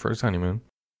stayed there for his honeymoon,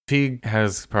 he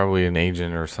has probably an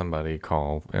agent or somebody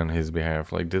call on his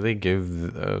behalf. Like, do they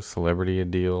give a celebrity a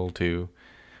deal too?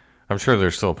 I'm sure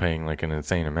they're still paying like an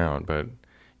insane amount, but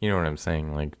you know what I'm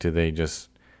saying? Like, do they just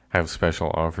have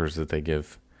special offers that they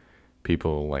give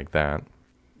people like that?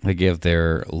 They give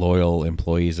their loyal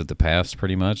employees of the past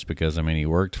pretty much because, I mean, he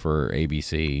worked for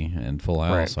ABC and Full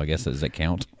House, so I guess does that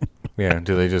count? Yeah,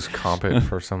 do they just comp it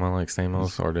for someone like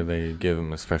Stamos, or do they give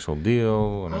them a special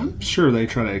deal? I'm sure they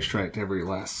try to extract every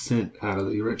last cent out of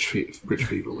the rich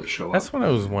people that show up. That's what I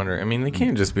was wondering. I mean, they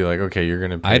can't just be like, okay, you're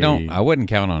going to pay. I wouldn't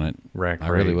count on it. Rack I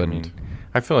really rate. wouldn't. I mean,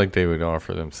 I feel like they would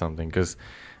offer them something because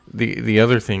the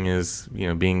other thing is,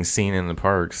 being seen in the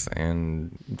parks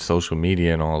and social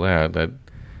media and all that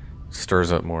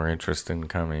stirs up more interest in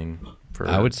coming.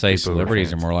 I would say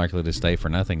celebrities are more likely to stay for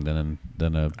nothing than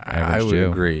a average I would Joe.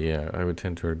 agree. Yeah, I would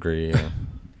tend to agree. Yeah.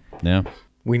 Yeah.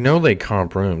 We know they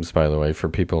comp rooms, by the way, for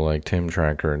people like Tim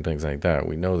Tracker and things like that.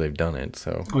 We know they've done it.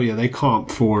 So. Oh yeah, they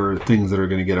comp for things that are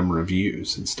going to get them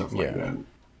reviews and stuff like that.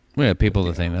 Well, yeah, people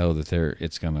that they know that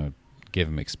it's going to give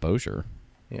them exposure.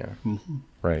 Yeah. Mm-hmm.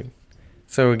 Right.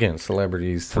 So again,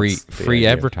 celebrities, free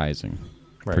advertising,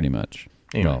 pretty much.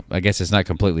 Anyway. Well, I guess it's not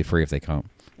completely free if they comp.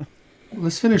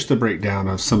 Let's finish the breakdown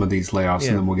of some of these layoffs,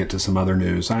 and then we'll get to some other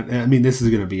news. I mean, this is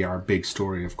going to be our big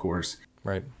story, of course.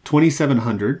 Right.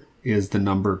 2,700 is the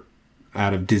number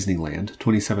out of Disneyland.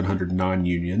 2,700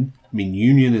 non-union. I mean,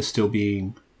 union is still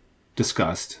being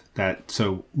discussed.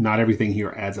 So not everything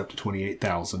here adds up to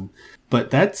 28,000, but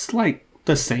that's like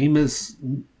the same as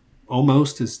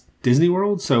almost as Disney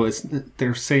World. So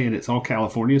they're saying it's all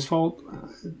California's fault.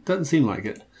 It doesn't seem like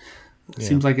it. It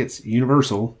seems like it's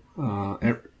universal.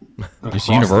 It's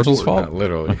Universal's fault? Not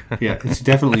literally. Yeah, it's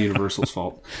definitely Universal's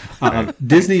fault.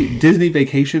 Disney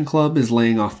Vacation Club is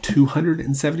laying off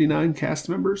 279 cast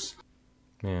members.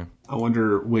 Yeah. I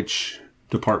wonder which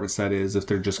departments that is, if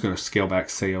they're just going to scale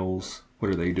back sales. What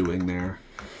are they doing there?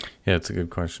 Yeah, it's a good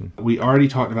question. We already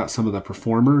talked about some of the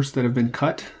performers that have been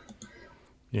cut.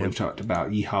 Yeah. We've talked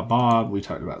about Yeehaw Bob. We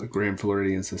talked about the Grand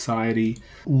Floridian Society.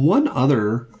 One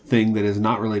other thing that is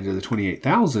not related to the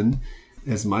 28,000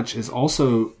 as much is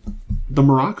also the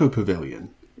Morocco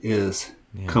Pavilion is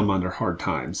come under hard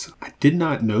times. I did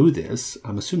not know this.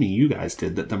 I'm assuming you guys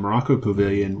did, that the Morocco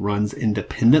Pavilion runs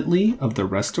independently of the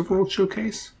rest of World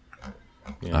Showcase.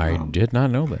 I did not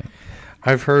know that.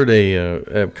 I've heard a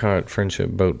Epcot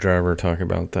Friendship boat driver talk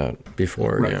about that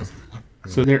before. Right. Yeah.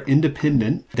 So they're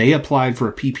independent. They applied for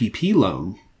a PPP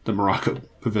loan, the Morocco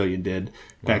Pavilion did,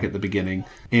 back at the beginning.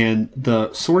 And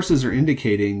the sources are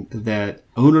indicating that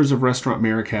owners of Restaurant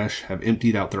Marrakesh have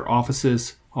emptied out their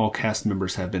offices. All cast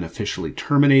members have been officially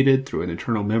terminated through an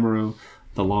internal memo.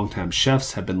 The longtime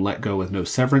chefs have been let go with no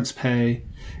severance pay.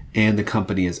 And the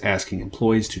company is asking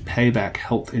employees to pay back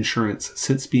health insurance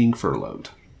since being furloughed.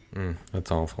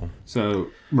 That's awful. So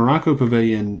Morocco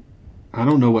Pavilion, I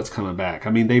don't know what's coming back. I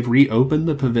mean, they've reopened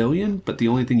the pavilion, but the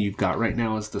only thing you've got right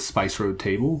now is the Spice Road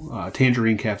table.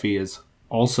 Tangerine Cafe is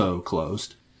also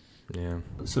closed. Yeah.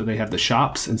 So they have the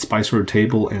shops and Spice Road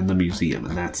table and the museum,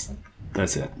 and that's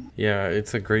it. Yeah,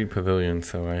 it's a great pavilion,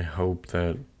 so I hope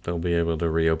that they'll be able to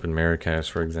reopen Marrakesh,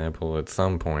 for example, at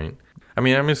some point. I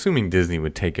mean, I'm assuming Disney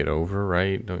would take it over,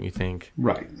 right? Don't you think?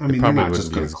 Right. I mean, they're probably not just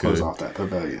wouldn't be going as to close good. off that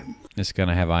pavilion. It's going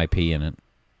to have IP in it.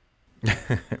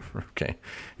 Okay.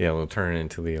 Yeah, they'll turn it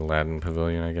into the Aladdin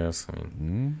Pavilion, I guess. I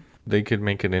mean, they could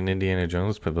make it an Indiana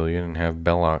Jones Pavilion and have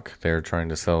Belloc there trying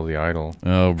to sell the idol.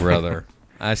 Oh, brother.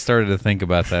 I started to think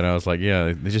about that. I was like,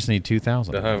 yeah, they just need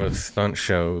 2,000. They'll have a stunt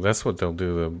show. That's what they'll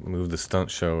do. They'll move the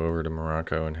stunt show over to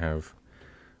Morocco and have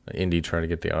Indy try to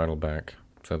get the idol back.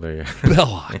 So they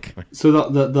Belloc. So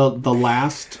the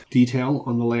last detail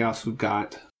on the layoffs we've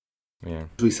got, yeah.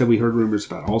 we said we heard rumors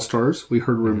about All-Stars. We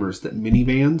heard rumors that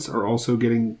minivans are also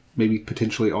getting maybe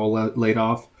potentially all laid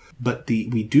off. But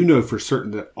we do know for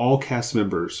certain that all cast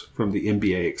members from the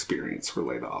NBA Experience were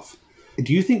laid off.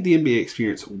 Do you think the NBA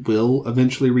Experience will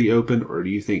eventually reopen, or do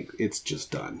you think it's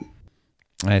just done?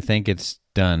 I think it's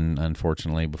done,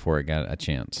 unfortunately, before it got a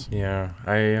chance. Yeah,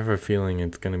 I have a feeling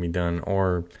it's going to be done.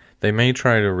 Or they may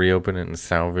try to reopen it and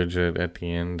salvage it at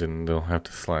the end, and they'll have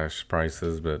to slash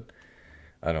prices, but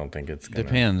I don't think it's going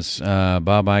to. Depends.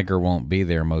 Bob Iger won't be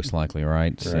there, most likely,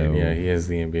 right? Right, So yeah, he has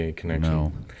the NBA connection.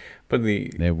 no, But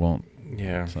they won't.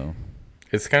 yeah, So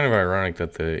it's kind of ironic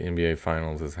that the NBA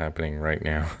Finals is happening right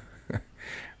now.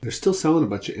 They're still selling a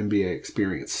bunch of NBA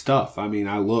Experience stuff. I mean,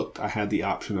 I had the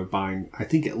option of buying, I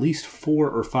think, at least 4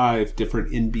 or 5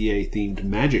 different NBA-themed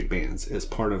Magic Bands as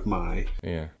part of my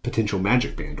Yeah, potential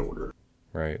Magic Band order.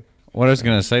 right. what I was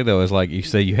going to say though is, like, you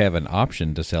say you have an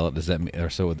option to sell it. Does that mean, or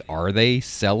so are they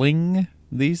selling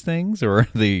these things, or are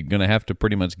they going to have to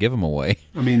pretty much give them away?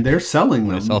 I mean, they're selling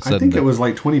them. it's all said I think and it was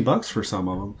like $20 for some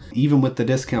of them, even with the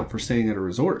discount for staying at a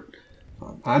resort.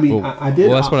 I mean, Well, I did.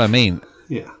 Well, that's what I mean.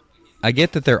 Yeah. I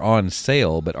get that they're on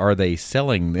sale, but are they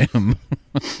selling them?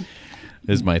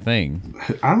 Is my thing.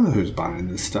 I don't know who's buying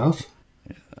this stuff.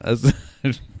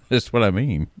 That's what I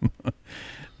mean.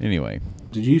 Anyway,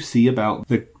 Did you see about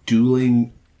the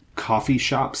dueling coffee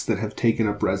shops that have taken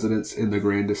up residence in the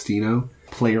Grand Destino?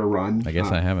 Player run. I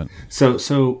guess I haven't.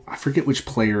 So I forget which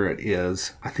player it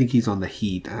is. I think he's on the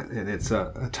Heat, and it's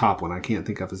a top one. I can't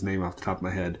think of his name off the top of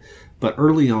my head. But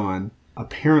early on,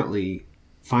 apparently,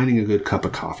 finding a good cup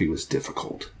of coffee was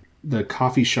difficult. The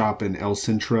coffee shop in El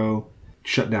Centro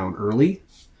shut down early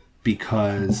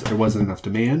because there wasn't enough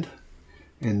demand.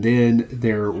 And then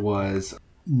there was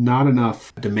not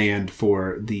enough demand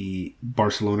for the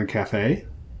Barcelona Cafe,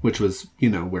 which was,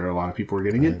 where a lot of people were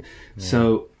getting it. Yeah.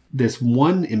 So this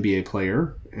one NBA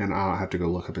player, and I'll have to go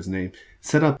look up his name,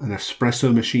 set up an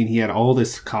espresso machine. He had all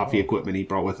this coffee equipment he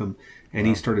brought with him, and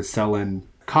he started selling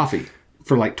coffee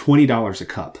for like $20 a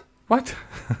cup. What?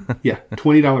 Yeah,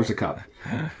 $20 a cup.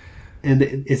 And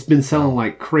it's been selling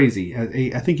like crazy.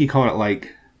 I think he called it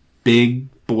like Big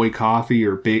Boy Coffee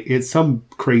or Big. It's some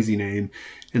crazy name.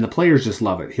 And the players just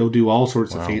love it. He'll do all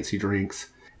sorts of fancy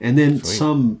drinks. And then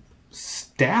some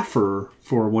staffer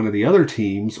for one of the other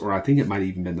teams, or I think it might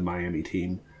even been the Miami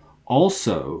team,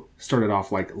 also started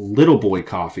off like Little Boy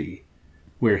Coffee,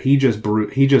 where he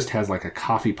just has like a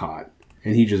coffee pot.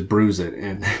 And he just brews it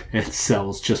and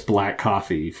sells just black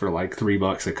coffee for like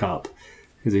 $3 a cup.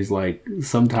 Because he's like,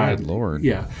 sometimes. Good Lord.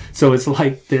 Yeah. So it's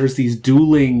like there's these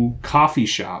dueling coffee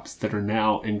shops that are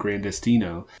now in Grand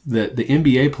Destino. The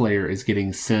NBA player is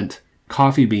getting sent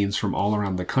coffee beans from all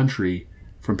around the country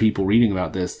from people reading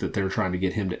about this that they're trying to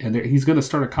get him to. And he's going to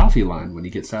start a coffee line when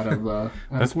he gets out of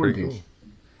That's pretty quarantine.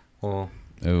 cool. Well,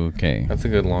 Okay. That's a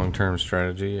good long-term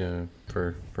strategy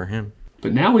for him.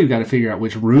 But now we've got to figure out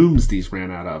which rooms these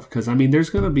ran out of. Because, I mean, there's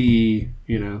going to be,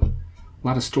 a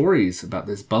lot of stories about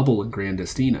this bubble in Gran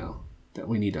Destino that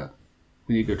we need to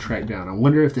go track down. I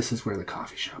wonder if this is where the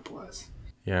coffee shop was.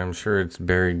 Yeah, I'm sure it's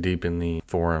buried deep in the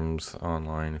forums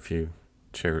online if you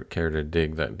care to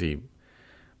dig that deep.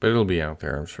 But it'll be out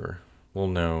there, I'm sure. We'll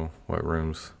know what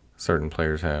rooms certain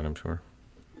players had, I'm sure.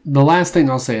 The last thing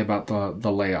I'll say about the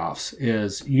layoffs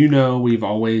is, we've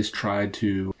always tried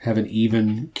to have an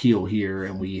even keel here,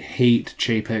 and we hate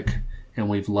Chapek, and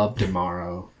we've loved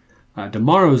DeMauro.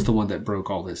 DeMauro is the one that broke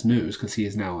all this news because he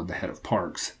is now the head of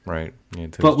parks. Right. Yeah,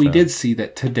 but we did see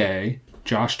that today,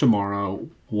 Josh DeMauro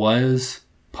was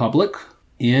public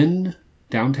in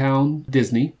downtown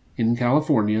Disney in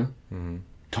California,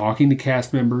 talking to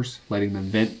cast members, letting them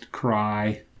vent,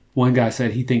 cry. One guy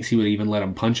said he thinks he would even let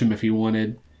him punch him if he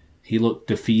wanted. He looked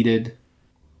defeated,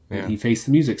 and he faced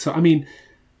the music. So, I mean,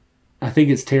 I think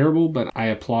it's terrible, but I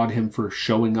applaud him for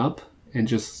showing up and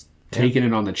just taking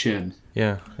it on the chin.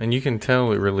 Yeah, and you can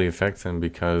tell it really affects him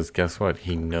because guess what?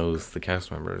 He knows the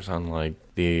cast members, unlike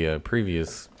the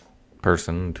previous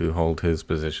person to hold his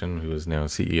position, who is now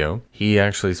CEO. He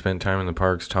actually spent time in the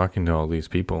parks talking to all these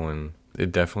people, and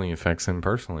it definitely affects him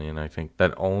personally. And I think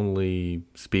that only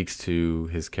speaks to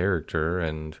his character,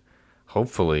 and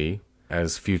hopefully,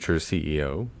 as future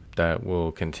CEO, that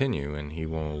will continue, and he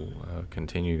will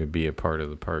continue to be a part of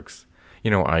the parks.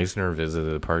 Eisner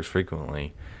visited the parks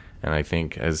frequently, and I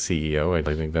think as CEO,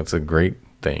 I think that's a great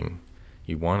thing.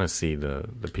 You want to see the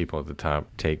people at the top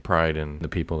take pride in the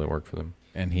people that work for them.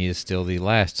 And he is still the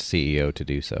last CEO to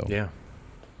do so. Yeah.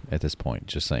 At this point,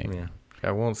 just saying. Yeah.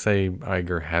 I won't say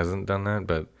Iger hasn't done that,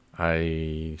 but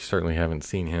I certainly haven't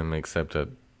seen him except at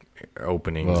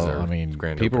openings. Well, I mean,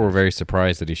 people were very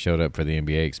surprised that he showed up for the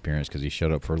NBA experience because he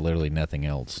showed up for literally nothing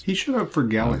else. He showed up for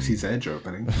Galaxy's Edge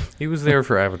opening. He was there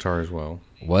for Avatar as well.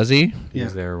 Was he? He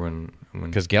was there when...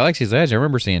 Because Galaxy's Edge, I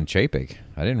remember seeing Chapek.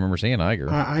 I didn't remember seeing Iger.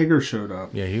 Iger showed up.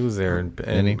 Yeah, he was there, and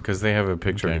because they have a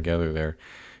picture together there.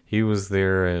 He was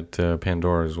there at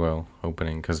Pandora as well,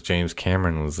 opening, because James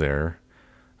Cameron was there,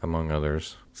 among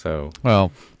others. So,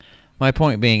 well, my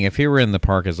point being, if he were in the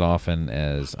park as often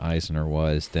as Eisner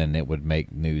was, then it would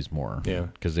make news more. Yeah.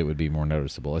 Because it would be more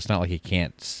noticeable. It's not like he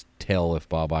can't tell if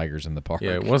Bob Iger's in the park.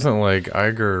 Yeah, it wasn't like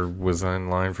Iger was in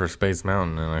line for Space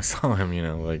Mountain and I saw him,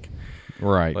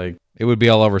 Right. Like, it would be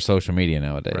all over social media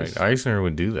nowadays. Right. Eisner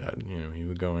would do that. He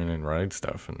would go in and ride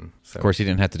stuff. And so. Of course, he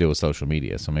didn't have to deal with social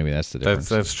media, so maybe that's the difference.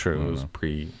 That's true. It was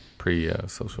pre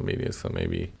social media, so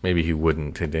maybe he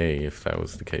wouldn't today if that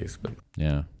was the case. But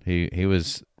yeah, he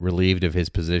was relieved of his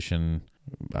position.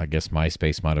 I guess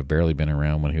MySpace might have barely been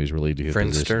around when he was relieved of his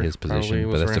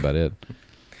position, but that's about it.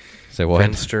 So what?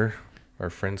 Friendster or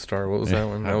Friendstar? What was that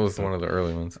one? That was one of the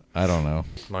early ones. I don't know.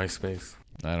 MySpace.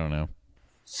 I don't know.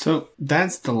 So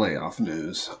that's the layoff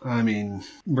news. I mean,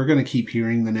 we're going to keep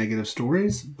hearing the negative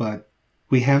stories, but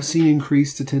we have seen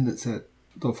increased attendance at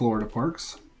the Florida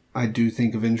parks. I do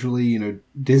think eventually,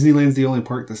 Disneyland's the only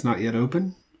park that's not yet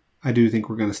open. I do think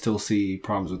we're going to still see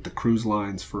problems with the cruise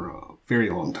lines for a very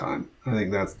long time. I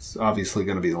think that's obviously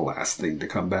going to be the last thing to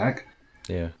come back.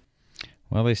 Yeah.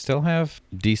 Well, they still have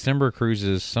December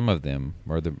cruises, some of them,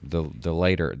 or the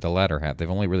latter half. They've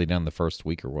only really done the first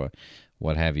week or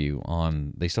what have you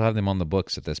on. They still have them on the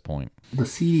books at this point. The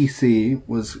CDC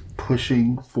was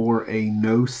pushing for a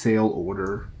no sale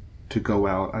order to go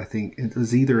out. I think it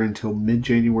was either until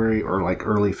mid-January or like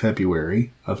early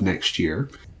February of next year.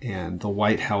 And the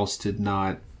White House did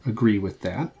not agree with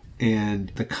that.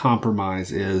 And the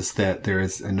compromise is that there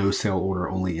is a no sale order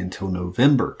only until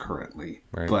November currently.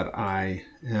 Right. But I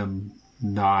am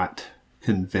not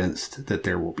convinced that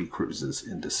there will be cruises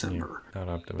in December. Not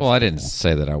optimistic. Well, I didn't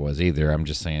say that I was either. I'm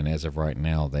just saying as of right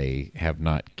now, they have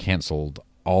not canceled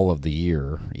all of the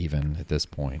year even at this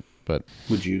point. But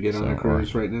would you get on a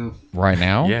cruise right now? Right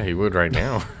now? Yeah, he would right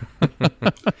now.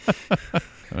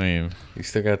 I mean, you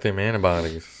still got them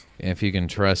antibodies. If you can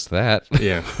trust that.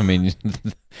 Yeah. I mean,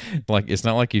 it's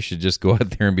not like you should just go out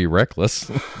there and be reckless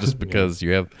just because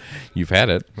you've had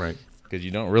it. Right. Because you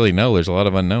don't really know. There's a lot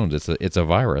of unknowns. It's a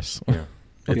virus. Yeah.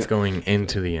 It's going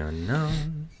into the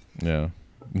unknown. Yeah.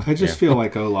 I just feel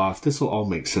like, Olaf, this will all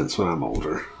make sense when I'm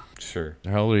older. Sure.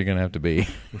 How old are you going to have to be?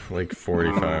 Like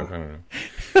 45. I don't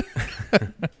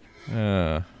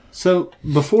know. So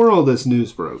before all this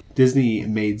news broke, Disney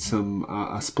made some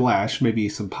a splash, maybe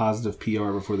some positive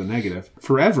PR before the negative.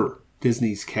 Forever,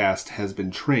 Disney's cast has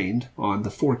been trained on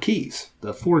the 4 keys.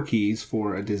 The 4 keys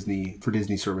for Disney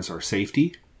service are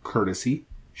safety, courtesy,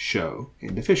 show,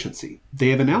 and efficiency. They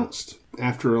have announced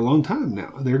after a long time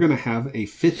now. They're going to have a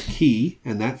fifth key,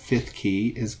 and that fifth key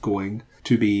is going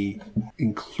to be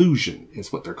inclusion,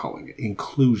 is what they're calling it.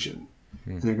 Inclusion.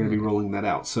 And they're going to be rolling that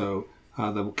out. So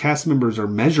the cast members are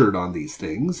measured on these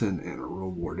things and are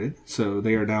rewarded. So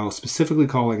they are now specifically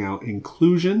calling out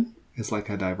inclusion as like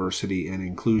a diversity and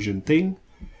inclusion thing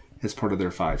as part of their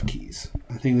 5 keys.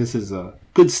 I think this is a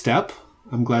good step.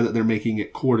 I'm glad that they're making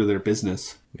it core to their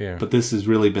business. Yeah. But this has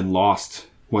really been lost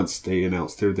once they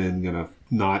announced they're then going to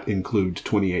not include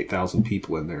 28,000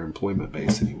 people in their employment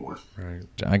base anymore. Right.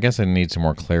 I guess I need some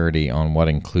more clarity on what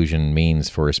inclusion means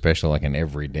for especially like an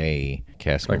everyday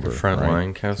cast Like member. a frontline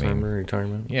right? cast member you're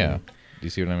talking about? Yeah. Do you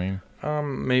see what I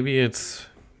mean? Maybe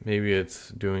it's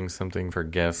doing something for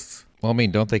guests. Well, I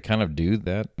mean, don't they kind of do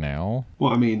that now?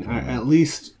 Well, I mean, at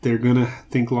least they're going to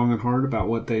think long and hard about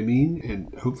what they mean,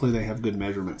 and hopefully they have good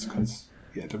measurements because,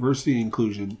 yeah, diversity and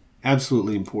inclusion,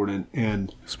 absolutely important.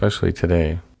 And Especially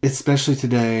today.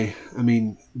 I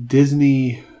mean,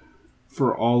 Disney,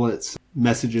 for all its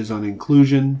messages on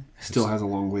inclusion, still has a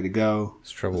long way to go.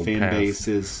 It's troubled The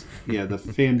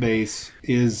fan base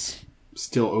is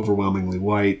still overwhelmingly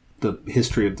white. The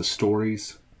history of the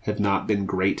stories have not been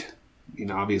great. You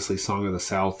know, obviously Song of the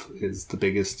South is the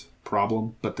biggest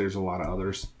problem, but there's a lot of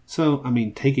others. So, I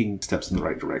mean, taking steps in the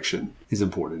right direction is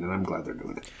important, and I'm glad they're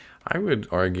doing it. I would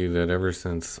argue that ever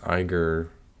since Iger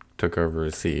took over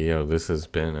as CEO, this has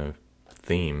been a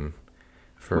theme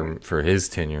for his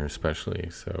tenure especially.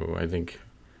 So I think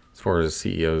as far as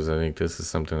CEOs, I think this is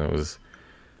something that was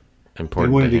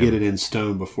important. They wanted to him. get it in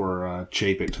stone before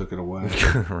Chapek took it away.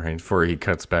 Right, before he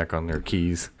cuts back on their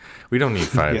keys. We don't need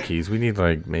 5 Yeah. keys. We need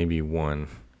like maybe 1.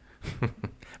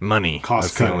 Money. Cost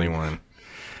That's the cutting. only one.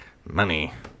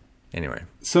 Money. Anyway.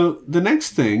 So the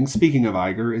next thing, speaking of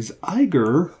Iger, is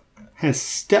Iger has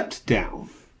stepped down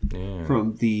Yeah.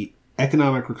 from the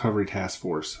Economic Recovery Task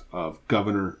Force of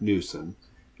Governor Newsom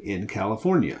in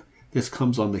California. This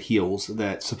comes on the heels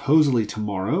that supposedly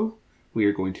tomorrow we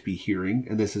are going to be hearing,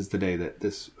 and this is the day that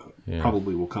this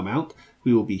probably will come out,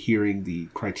 we will be hearing the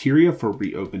criteria for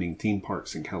reopening theme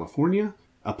parks in California.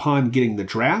 Upon getting the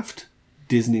draft,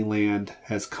 Disneyland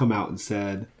has come out and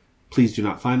said, please do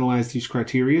not finalize these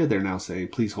criteria. They're now saying,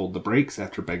 please hold the brakes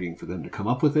after begging for them to come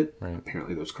up with it. Right.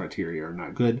 Apparently those criteria are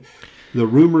not good. The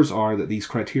rumors are that these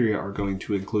criteria are going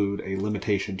to include a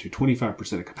limitation to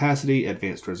 25% of capacity,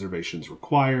 advanced reservations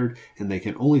required, and they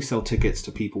can only sell tickets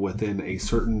to people within a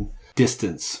certain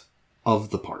distance of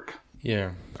the park.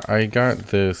 Yeah. I got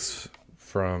this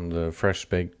from the Fresh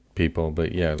Baked people,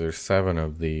 but yeah, there's 7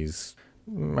 of these.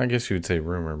 I guess you would say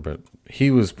rumor, but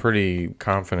he was pretty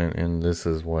confident in this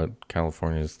is what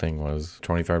California's thing was,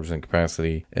 25%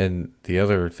 capacity. And the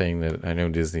other thing that I know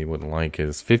Disney wouldn't like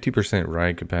is 50%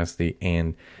 ride capacity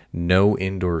and no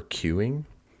indoor queuing.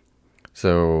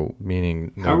 So,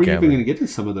 meaning no How are you even gathering. going to get to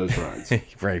some of those rides?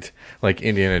 Right. Like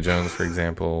Indiana Jones, for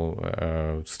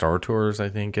example, Star Tours, I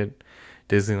think at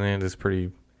Disneyland is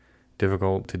pretty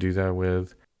difficult to do that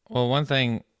with. Well, one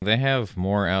thing, they have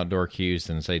more outdoor queues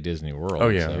than, say, Disney World. Oh,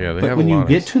 yeah, so. yeah. They But have when a you lot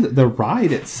get of... to the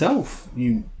ride itself,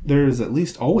 there's at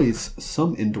least always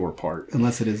some indoor part,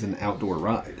 unless it is an outdoor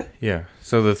ride. Yeah.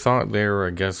 So the thought there,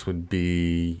 I guess, would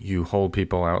be you hold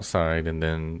people outside and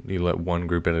then you let one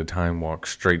group at a time walk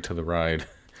straight to the ride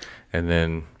and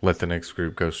then let the next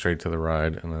group go straight to the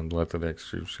ride and then let the next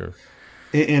group go.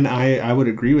 And I would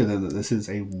agree with them that this is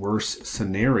a worse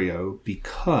scenario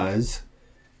because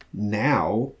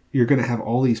now you're going to have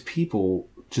all these people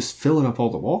just filling up all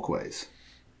the walkways.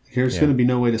 There's going to be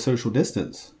no way to social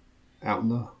distance out in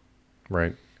the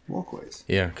Right. walkways.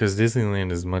 Yeah, because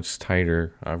Disneyland is much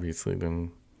tighter, obviously,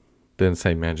 than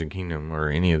say Magic Kingdom or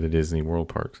any of the Disney World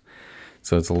parks.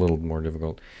 So it's a little more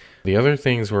difficult. The other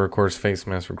things were, of course, face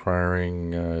mask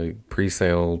requiring,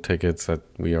 pre-sale tickets that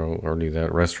we already do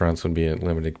that. Restaurants would be at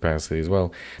limited capacity as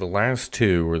well. The last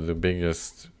 2 were the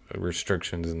biggest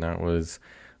restrictions, and that was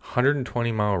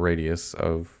 120-mile radius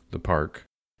of the park.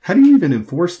 How do you even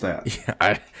enforce that?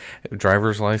 Yeah,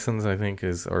 driver's license, I think,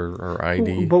 is or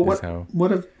ID But is how.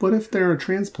 what if they're a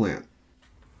transplant?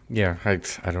 Yeah, I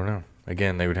don't know.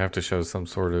 Again, they would have to show some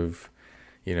sort of,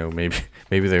 maybe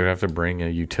they would have to bring a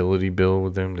utility bill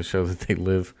with them to show that they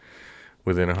live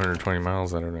within 120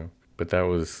 miles. I don't know. But that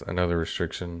was another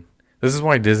restriction. This is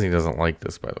why Disney doesn't like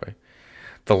this, by the way.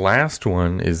 The last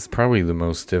one is probably the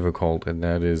most difficult, and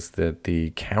that is that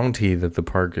the county that the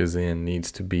park is in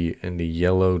needs to be in the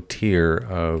yellow tier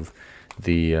of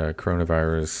the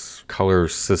coronavirus color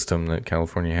system that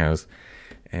California has.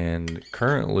 And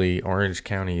currently, Orange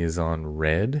County is on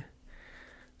red.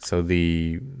 So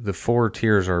the 4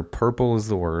 tiers are purple is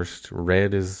the worst,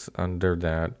 red is under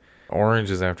that,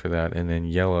 Orange is after that, and then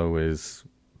yellow is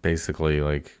basically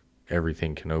like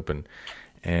everything can open.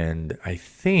 And I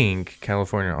think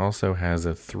California also has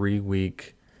a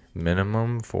 3-week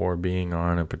minimum for being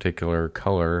on a particular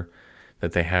color,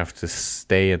 that they have to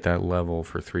stay at that level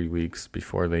for 3 weeks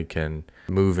before they can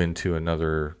move into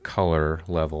another color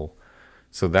level.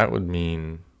 So that would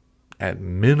mean at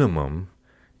minimum,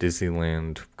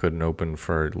 Disneyland couldn't open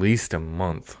for at least a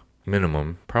month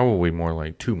minimum, probably more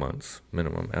like 2 months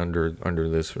minimum under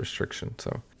this restriction.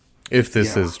 So if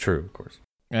this is true, of course.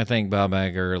 I think Bob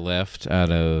Iger left out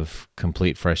of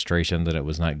complete frustration that it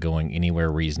was not going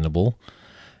anywhere reasonable.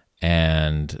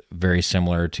 And very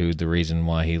similar to the reason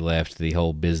why he left the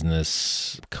whole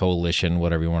business coalition,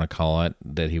 whatever you want to call it,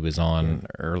 that he was on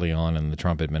early on in the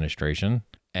Trump administration.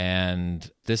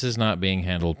 And this is not being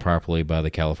handled properly by the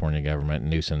California government,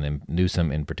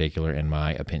 Newsom in particular, in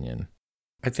my opinion.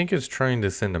 I think it's trying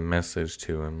to send a message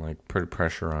to him, like put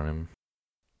pressure on him.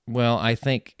 Well, I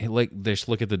think, like, just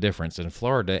look at the difference. In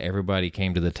Florida, everybody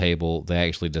came to the table. They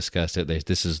actually discussed it. They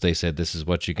said, this is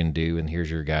what you can do, and here's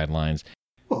your guidelines.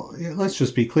 Well, let's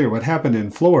just be clear. What happened in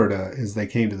Florida is they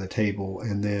came to the table,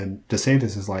 and then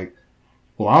DeSantis is like,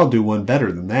 well, I'll do one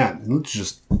better than that. Let's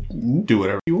just do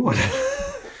whatever you want.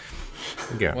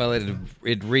 Yeah. Well,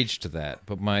 it reached that.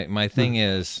 But my thing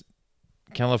is,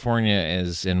 California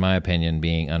is, in my opinion,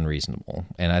 being unreasonable.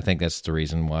 And I think that's the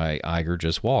reason why Iger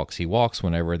just walks. He walks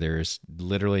whenever there's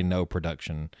literally no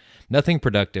production, nothing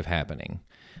productive happening.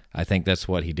 I think that's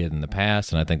what he did in the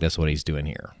past, and I think that's what he's doing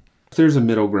here. There's a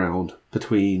middle ground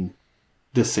between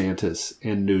DeSantis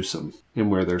and Newsom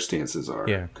and where their stances are.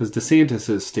 Yeah. Because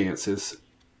DeSantis' stance is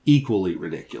equally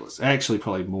ridiculous. Actually,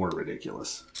 probably more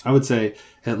ridiculous. I would say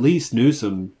at least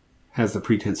Newsom has the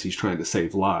pretense he's trying to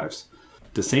save lives.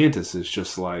 DeSantis is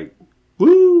just like,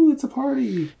 woo, it's a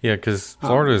party. Yeah, because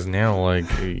Florida is now like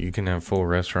you can have full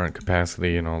restaurant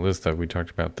capacity and all this stuff. We talked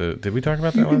about did we talk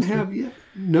about that last week?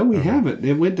 No, we haven't.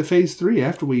 It went to phase 3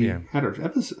 after we had our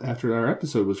episode. After our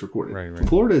episode was recorded. Right.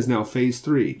 Florida is now phase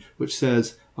 3, which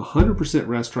says 100%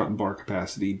 restaurant and bar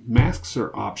capacity. Masks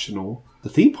are optional. The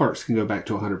theme parks can go back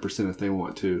to 100% if they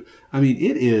want to. I mean,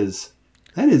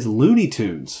 that is Looney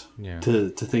Tunes to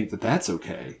think that that's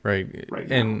okay. Right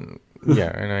now. And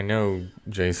and I know,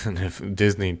 Jason, if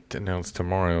Disney announced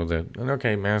tomorrow that,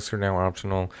 okay, masks are now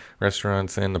optional,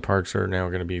 restaurants and the parks are now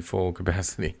going to be full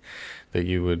capacity, that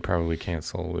you would probably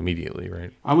cancel immediately,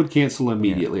 right? I would cancel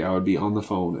immediately. I would be on the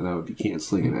phone and I would be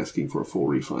canceling and asking for a full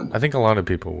refund. I think a lot of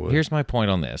people would. Here's my point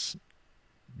on this.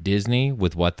 Disney,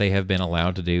 with what they have been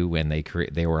allowed to do when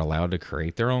they were allowed to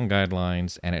create their own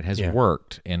guidelines, and it has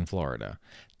worked in Florida.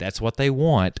 That's what they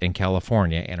want in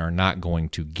California and are not going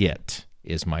to get,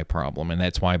 is my problem, and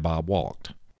that's why Bob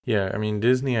walked. Yeah, I mean,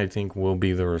 Disney, I think, will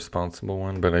be the responsible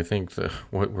one, but I think the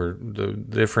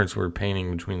difference we're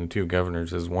painting between the two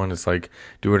governors is one is like,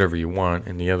 do whatever you want,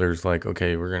 and the other is like,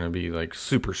 okay, we're going to be like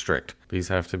super strict. These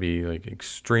have to be like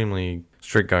extremely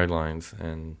strict guidelines,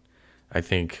 and I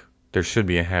think there should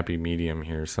be a happy medium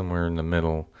here. Somewhere in the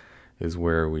middle is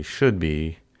where we should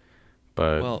be,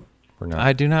 but we're not.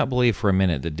 I do not believe for a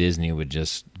minute that Disney would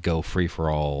just go free for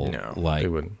all. No, like, they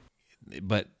wouldn't.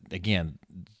 But again,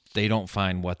 they don't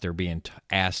find what they're being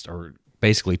asked or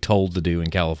basically told to do in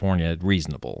California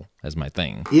reasonable, as my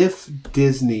thing. If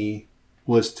Disney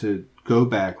was to go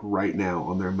back right now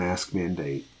on their mask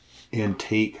mandate and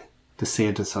take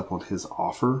DeSantis up on his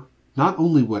offer, not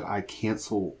only would I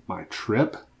cancel my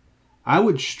trip, I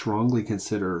would strongly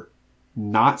consider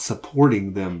not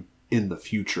supporting them in the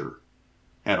future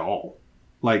at all.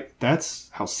 Like, that's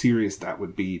how serious that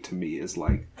would be to me, is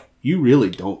like, you really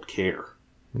don't care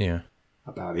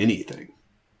about anything.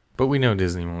 But we know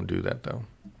Disney won't do that, though.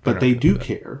 But they do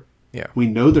care. Yeah. We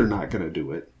know they're not going to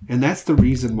do it. And that's the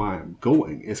reason why I'm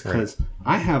going, is because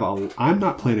I'm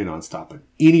not planning on stopping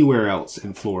anywhere else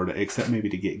in Florida except maybe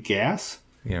to get gas.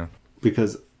 Yeah.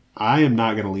 Because I am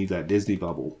not going to leave that Disney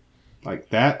bubble. Like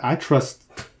that, I trust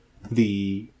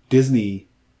the Disney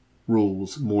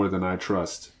rules more than I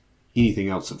trust anything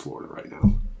else in Florida right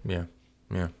now.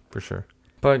 Yeah, for sure.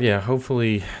 But yeah,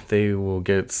 hopefully they will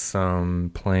get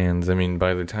some plans. I mean,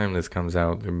 by the time this comes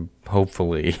out,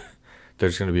 hopefully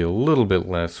there's going to be a little bit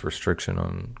less restriction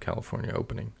on California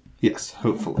opening. Yes,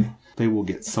 hopefully they will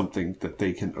get something that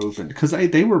they can open, because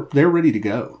they're ready to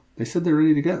go. They said they're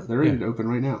ready to go. They're ready to open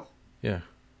right now. Yeah.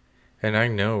 And I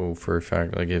know for a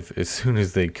fact, like, if as soon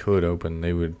as they could open,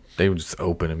 they would just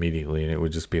open immediately, and it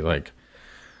would just be like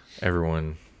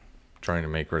everyone trying to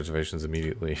make reservations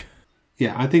immediately.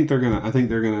 Yeah, I think they're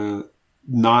gonna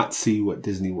not see what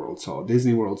Disney World saw.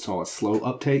 Disney World saw a slow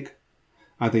uptake.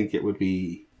 I think it would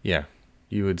be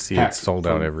You would see packed it sold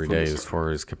out every from the day start. as far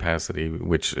as capacity,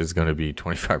 which is going to be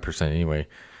 25% anyway.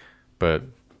 But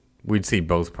we'd see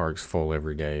both parks full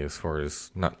every day as far as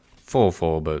not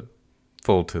full, but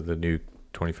full to the new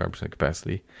 25%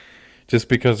 capacity. Just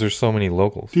because there's so many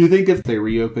locals. Do you think if they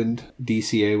reopened,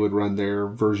 DCA would run their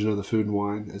version of the Food and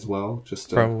Wine as well, just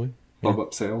to Probably. bump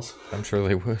up sales? I'm sure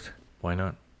they would. Why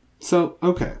not? So,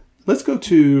 okay, let's go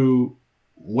to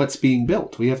what's being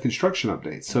built. We have construction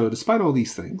updates. So despite all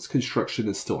these things, construction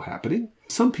is still happening.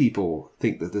 Some people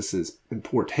think that this is in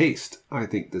poor taste. I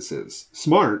think this is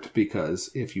smart,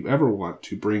 because if you ever want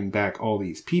to bring back all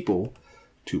these people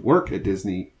to work at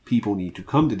Disney, people need to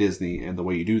come to Disney, and the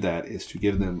way you do that is to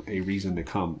give them a reason to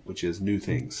come, which is new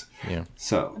things. Yeah.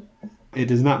 So it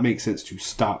does not make sense to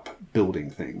stop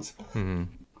building things.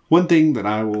 One thing that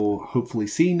I will hopefully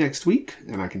see next week,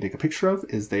 and I can take a picture of,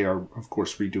 is they are, of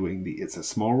course, redoing the It's a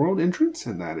Small World entrance,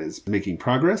 and that is making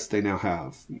progress. They now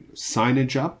have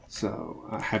signage up. So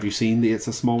have you seen the It's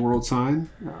a Small World sign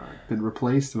been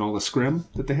replaced, and all the scrim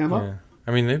that they have up? Yeah.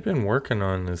 I mean, they've been working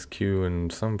on this queue in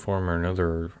some form or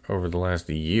another over the last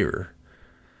year.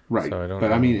 Right. So I don't but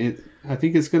know. I mean, I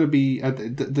think it's going to be,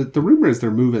 the rumor is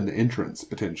they're moving the entrance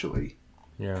potentially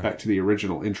Yeah. back to the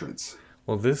original entrance.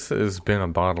 Well, this has been a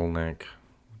bottleneck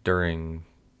during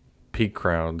peak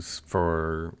crowds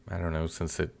for, I don't know,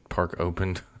 since the park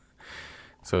opened.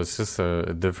 So it's just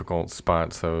a difficult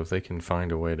spot. So if they can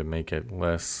find a way to make it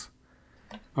less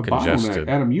A congested. bottleneck.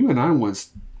 Adam, you and I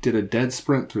once did a dead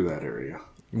sprint through that area.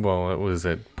 Well, it was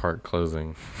at park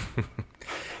closing.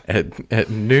 at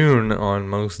noon on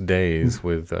most days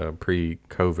with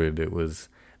pre-COVID,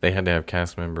 they had to have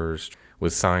cast members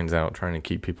with signs out trying to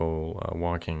keep people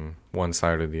walking one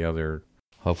side or the other.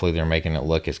 Hopefully they're making it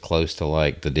look as close to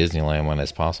like the Disneyland one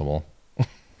as possible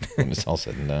when it's all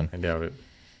said and done. I doubt it.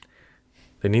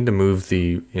 They need to move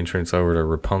the entrance over to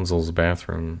Rapunzel's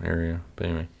bathroom area. But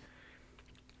anyway.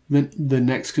 Then the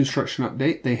next construction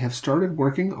update, they have started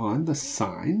working on the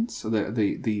signs, so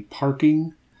the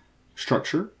parking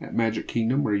structure at Magic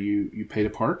Kingdom where you pay to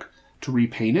park, to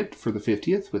repaint it for the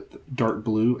 50th with dark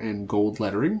blue and gold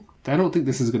lettering. I don't think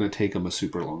this is going to take them a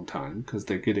super long time, because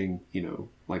they're getting,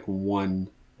 like one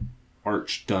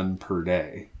arch done per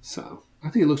day. So I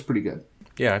think it looks pretty good.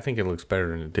 Yeah, I think it looks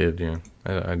better than it did, yeah.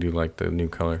 I do like the new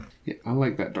color. Yeah, I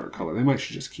like that dark color. They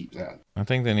should just keep that. I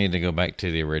think they need to go back to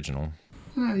the original.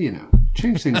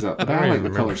 Change things up. But I like the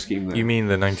color scheme there. You mean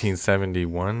the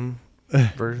 1971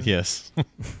 version? Yes.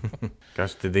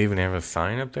 Gosh, did they even have a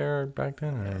sign up there back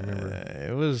then? I don't remember.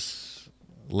 It was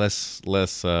less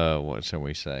what shall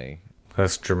we say?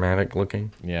 Less dramatic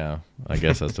looking. Yeah, I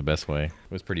guess that's the best way. It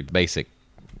was pretty basic.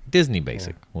 Disney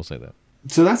basic, we'll say that.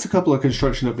 So that's a couple of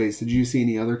construction updates. Did you see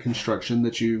any other construction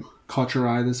that you caught your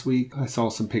eye this week? I saw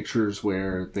some pictures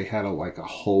where they had a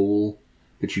hole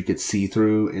that you could see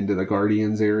through into the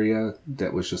Guardians area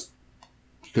that was just,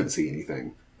 you couldn't see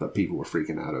anything, but people were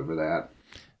freaking out over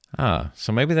that.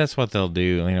 So maybe that's what they'll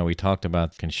do. We talked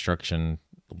about construction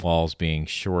walls being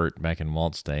short back in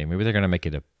Walt's day. Maybe they're going to make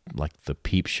it like the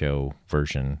Peep Show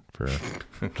version for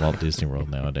Walt Disney World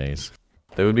nowadays.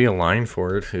 There would be a line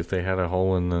for it if they had a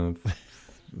hole in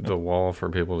the wall for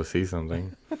people to see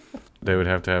something. They would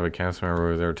have to have a cast member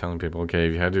where they were telling people, okay,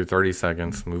 if you had to do 30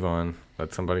 seconds, move on.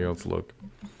 Let somebody else look.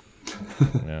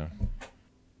 Yeah.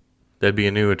 That'd be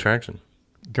a new attraction.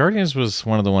 Guardians was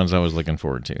one of the ones I was looking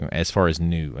forward to as far as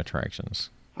new attractions.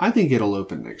 I think it'll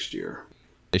open next year.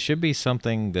 It should be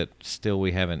something that still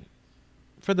we haven't,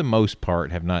 for the most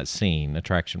part, have not seen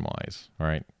attraction-wise,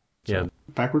 right? Yeah.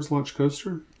 Backwards launch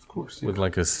coaster? Of course. Yeah. With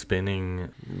like a spinning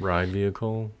ride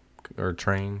vehicle or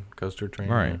train, coaster train.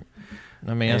 Right.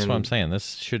 I mean, that's what I'm saying.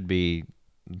 This should be,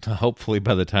 hopefully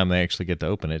by the time they actually get to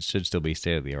open it should still be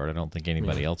state-of-the-art. I don't think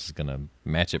anybody else is going to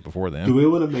match it before then. Do we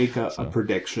want to make a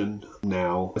prediction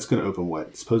now? It's going to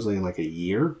open, supposedly in like a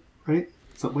year, right?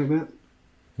 Something like that?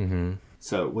 Mm-hmm.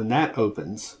 So when that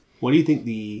opens, what do you think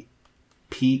the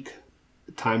peak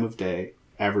time of day,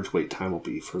 average wait time will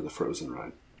be for the Frozen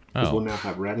ride? Because we'll now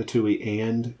have Ratatouille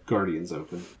and Guardians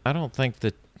open. I don't think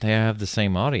that they have the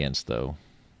same audience, though,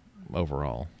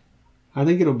 overall. I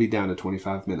think it'll be down to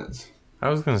 25 minutes. I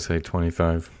was going to say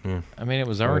 25. Yeah. I mean, it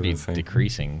was already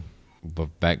decreasing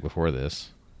back before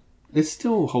this. It's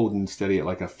still holding steady at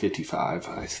like a 55,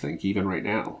 I think, even right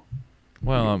now.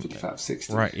 Well, 55,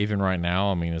 60. Right, even right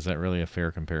now, I mean, is that really a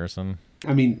fair comparison?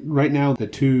 I mean, right now, the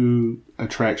two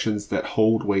attractions that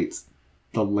hold waits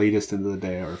the latest into the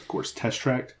day are, of course, Test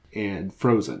Track and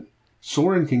Frozen.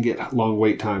 Soarin' can get long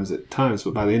wait times at times,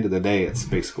 but by the end of the day, it's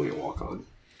basically a walk-on.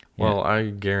 Well, I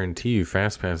guarantee you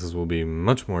Fast Passes will be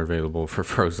much more available for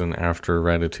Frozen after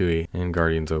Ratatouille and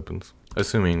Guardians opens.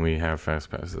 Assuming we have fast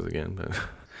passes again, but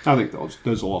I think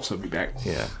those will also be back.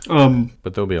 yeah.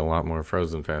 But there'll be a lot more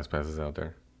frozen fast passes out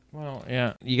there. Well,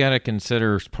 yeah, you got to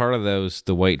consider part of those,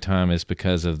 the wait time is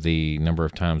because of the number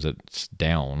of times it's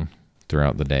down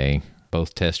throughout the day.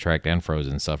 Both Test Track and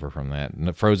Frozen suffer from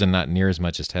that. Frozen not near as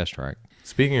much as Test Track.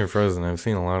 Speaking of Frozen, I've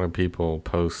seen a lot of people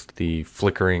post the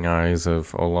flickering eyes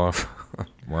of Olaf.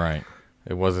 Right.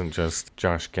 It wasn't just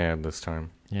Josh Gad this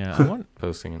time. Yeah, I want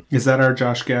posting it. Is that our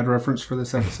Josh Gad reference for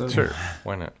this episode? Sure,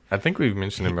 why not? I think we've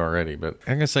mentioned him already, but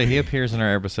I'm gonna say he appears in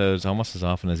our episodes almost as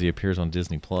often as he appears on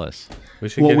Disney Plus. We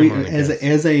should get him on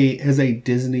as a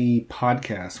Disney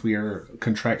podcast, we are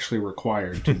contractually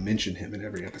required to mention him in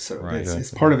every episode. Right.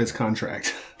 It's part of his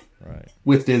contract, right,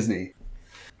 with Disney.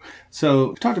 So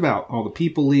we talked about all the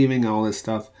people leaving, all this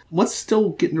stuff. What's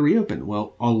still getting to reopen?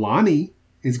 Well, Aulani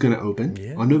is going to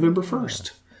open on November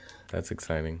 1st. That's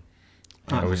exciting.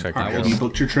 I wish I could go. Have you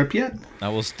booked your trip yet? I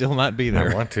will still not be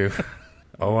there. I want to.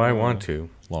 Oh, I want to.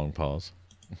 Long pause.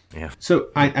 Yeah. So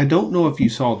I don't know if you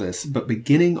saw this, but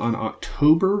beginning on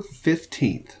October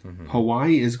 15th,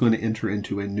 Hawaii is going to enter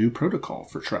into a new protocol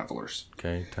for travelers.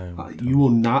 Okay, you will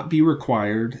not be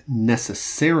required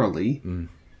necessarily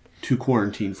to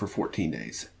quarantine for 14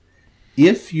 days.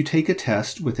 If you take a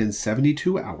test within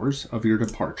 72 hours of your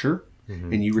departure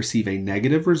and you receive a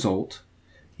negative result,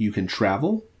 you can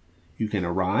travel, you can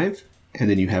arrive, and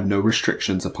then you have no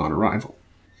restrictions upon arrival.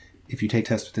 If you take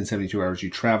tests within 72 hours, you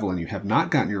travel, and you have not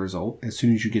gotten your result, as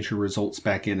soon as you get your results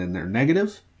back in and they're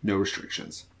negative, no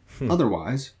restrictions.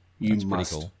 Otherwise, you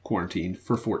must quarantine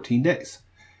for 14 days.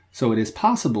 So it is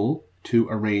possible to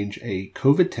arrange a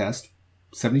COVID test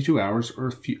 72 hours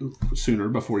or sooner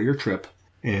before your trip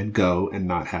and go and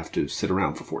not have to sit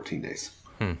around for 14 days.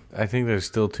 I think there's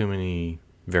still too many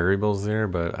variables there,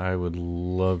 but I would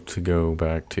love to go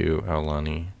back to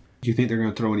Aulani. Do you think they're going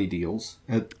to throw any deals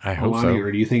at I hope Aulani, so.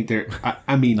 or do you think they're...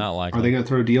 I mean, Not likely. Are they going to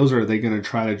throw deals, or are they going to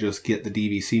try to just get the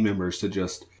DVC members to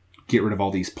just get rid of all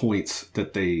these points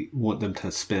that they want them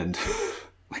to spend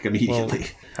like immediately? Well,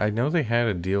 I know they had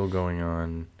a deal going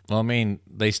on. Well, I mean,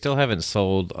 they still haven't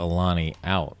sold Aulani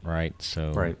out, right?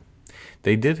 So Right.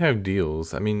 They did have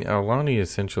deals. I mean, Aulani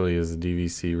essentially is a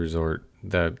DVC resort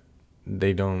that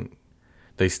they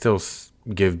still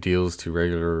give deals to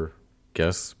regular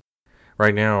guests.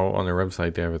 Right now on their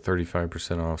website, they have a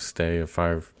 35% off stay of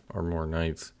 5 or more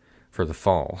nights for the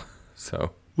fall.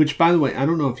 So, which, by the way, I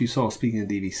don't know if you saw, speaking of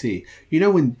DVC, you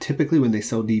know, typically when they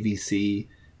sell DVC,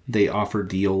 they offer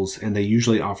deals, and they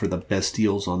usually offer the best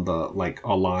deals on the, like,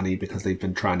 Aulani, because they've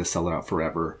been trying to sell it out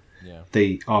forever. Yeah.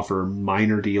 They offer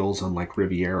minor deals on, like,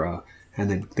 Riviera,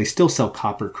 and then they still sell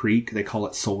Copper Creek. They call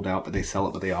it sold out, but they sell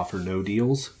it, but they offer no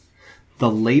deals. The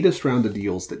latest round of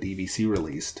deals that DVC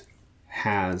released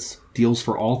has deals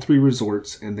for all 3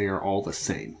 resorts, and they are all the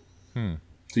same.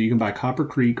 So you can buy Copper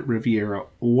Creek, Riviera,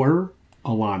 or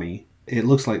Aulani. It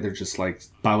looks like they're just like,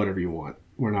 buy whatever you want.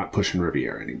 We're not pushing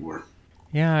Riviera anymore.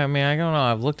 Yeah, I mean, I don't know.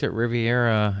 I've looked at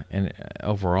Riviera, and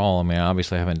overall, I mean,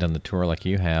 obviously I haven't done the tour like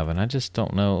you have, and I just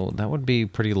don't know. That would be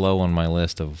pretty low on my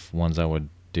list of ones I would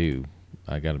do.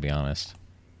 I got to be honest.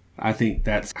 I think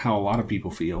that's how a lot of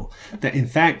people feel. That, in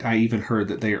fact, I even heard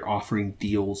that they are offering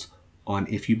deals on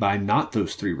if you buy not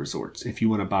those 3 resorts. If you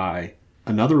want to buy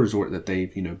another resort that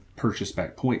they've, purchased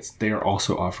back points, they are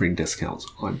also offering discounts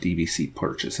on DVC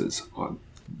purchases on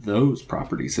those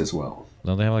properties as well.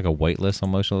 Don't they have like a wait list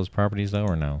on most of those properties though,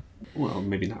 or no? Well,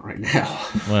 maybe not right now.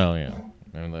 Well, yeah.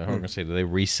 And I was going to say, do they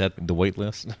reset the wait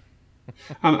list?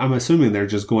 I'm assuming they're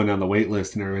just going down the wait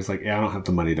list and everybody's like, yeah, I don't have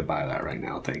the money to buy that right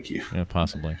now. Thank you. Yeah,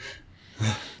 possibly.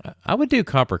 I would do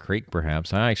Copper Creek,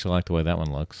 perhaps. I actually like the way that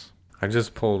one looks. I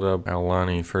just pulled up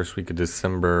Aulani first week of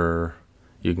December.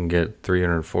 You can get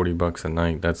 $340 a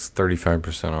night. That's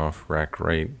 35% off rack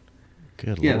rate.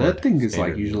 Good Yeah, Lord. that thing is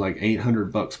Standard like usually like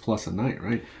 $800 plus a night,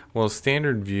 right? Well,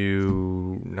 standard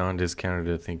view,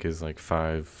 non-discounted, I think is like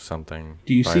 5 something.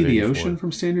 Do you see the 584. ocean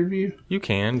from Standard View? You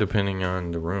can, depending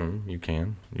on the room. You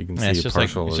can Yeah, see it's a just like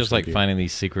partial. it's just ocean like view. finding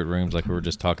these secret rooms, like we were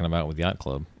just talking about with Yacht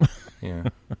Club. Yeah.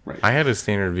 Right. I had a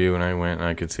standard view and I went and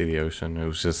I could see the ocean. It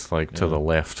was just like to the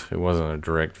left. It wasn't a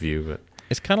direct view, but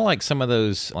It's kind of like some of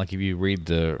those, like if you read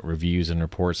the reviews and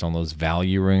reports on those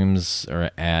value rooms or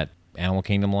at Animal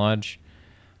Kingdom Lodge,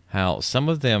 how some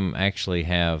of them actually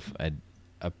have a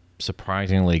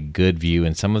surprisingly good view,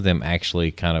 and some of them actually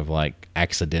kind of like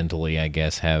accidentally, I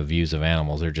guess, have views of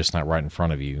animals. They're just not right in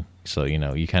front of you. So,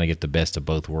 you kind of get the best of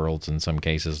both worlds in some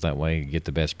cases that way. You get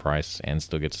the best price and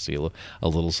still get to see a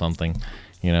little something,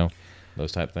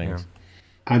 those type things.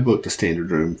 I booked a standard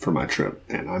room for my trip,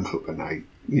 and I'm hoping I,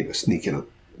 sneak in a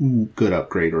good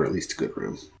upgrade or at least a good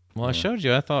room. Well, I showed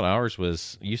you. I thought ours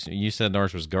was. You said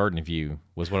ours was Garden View.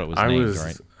 Was what it was I named, was,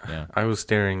 right? Yeah. I was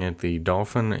staring at the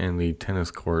dolphin and the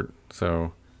tennis court,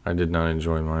 so I did not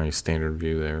enjoy my standard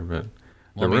view there. But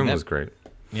the room was great.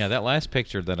 Yeah, that last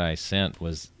picture that I sent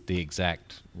was the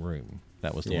exact room.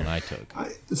 That was the one I took.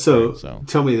 So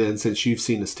tell me then, since you've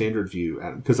seen the standard view,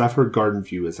 because I've heard garden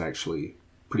view is actually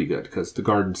pretty good because the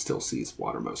garden still sees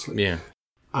water mostly. Yeah.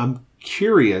 I'm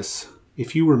curious,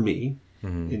 if you were me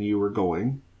and you were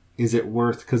going, is it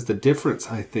worth, because the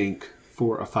difference I think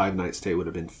for a 5-night stay would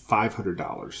have been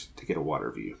 $500 to get a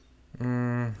water view.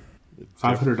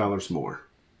 $500 more.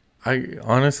 I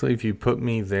honestly, if you put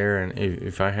me there and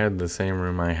if I had the same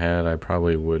room I had, I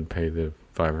probably would pay the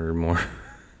 $500 more.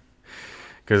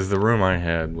 Because the room I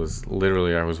had was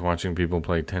literally, I was watching people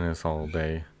play tennis all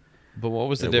day. But what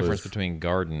was the difference between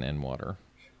garden and water?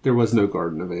 There was no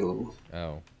garden available.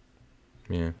 Oh.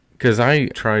 Yeah. Because I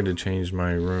tried to change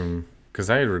my room, because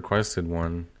I had requested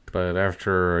one, but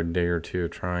after a day or two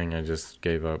of trying, I just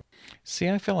gave up. See,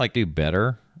 I feel like I do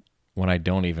better when I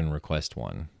don't even request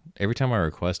one. Every time I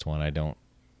request one, I don't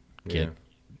get,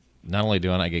 not only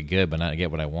do I not get good, but I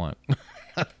get what I want.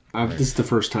 This is the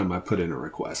first time I put in a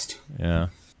request. Yeah.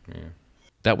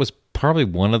 That was probably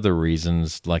one of the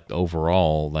reasons, like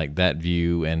overall, like that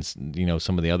view and,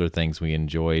 some of the other things we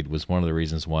enjoyed was one of the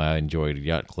reasons why I enjoyed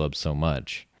Yacht Club so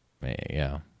much.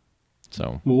 Yeah.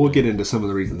 So. Well, we'll get into some of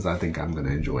the reasons I think I'm going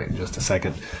to enjoy it in just a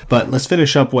second. But let's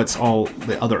finish up what's all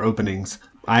the other openings.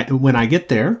 When I get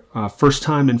there, first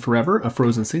time in forever, a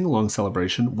Frozen Sing-Along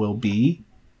celebration will be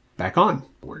back on.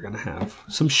 We're going to have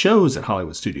some shows at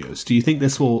Hollywood Studios. Do you think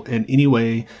this will in any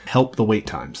way help the wait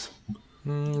times?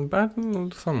 But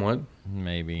somewhat.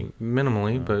 Maybe.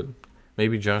 Minimally, but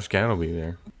maybe Josh Gad will be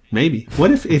there. Maybe.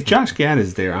 What if Josh Gad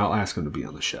is there, I'll ask him to be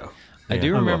on the show. I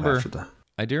do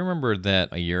remember that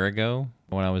a year ago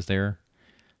when I was there,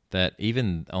 that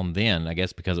even on then, I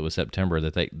guess because it was September,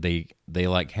 that they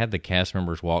like had the cast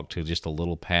members walk to just a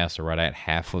little past or right at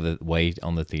half of the way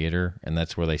on the theater, and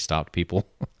that's where they stopped people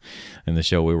in the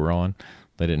show we were on.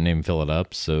 They didn't even fill it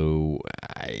up. So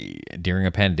during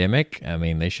a pandemic, I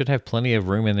mean, they should have plenty of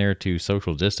room in there to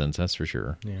social distance. That's for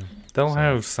sure. Yeah, they'll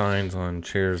have signs on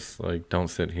chairs like "Don't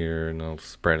sit here," and they'll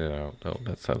spread it out.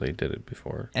 That's how they did it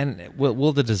before. And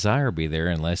will the desire be there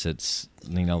unless it's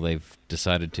they've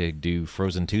decided to do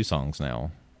Frozen 2 songs now?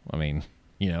 I mean,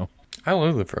 I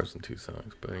love the Frozen 2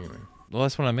 songs, but anyway. Well,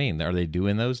 that's what I mean. Are they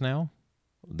doing those now?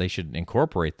 They should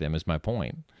incorporate them. Is my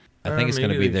point. I think it's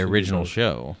going to be the original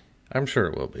show. I'm sure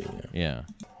it will be. Yeah.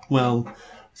 Well,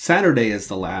 Saturday is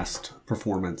the last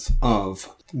performance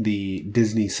of the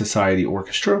Disney Society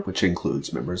Orchestra, which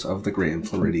includes members of the Grand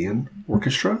Floridian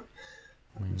Orchestra.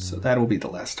 So that will be the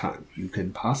last time you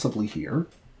can possibly hear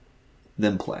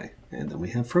them play. And then we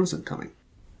have Frozen coming.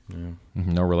 Yeah.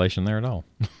 No relation there at all.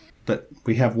 But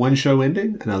we have one show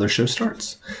ending, another show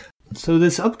starts. So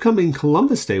this upcoming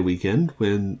Columbus Day weekend,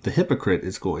 when the Hypocrite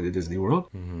is going to Disney World,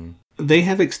 they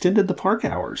have extended the park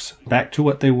hours back to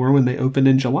what they were when they opened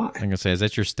in July. I'm going to say, is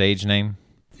that your stage name?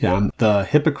 Yeah, I'm the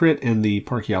Hypocrite and the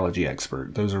Parkeology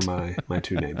Expert. Those are my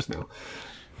two names now.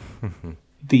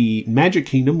 The Magic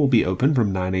Kingdom will be open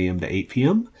from 9 a.m. to 8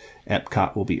 p.m.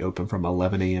 Epcot will be open from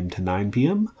 11 a.m. to 9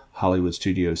 p.m. Hollywood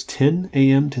Studios 10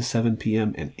 a.m. to 7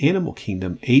 p.m. and Animal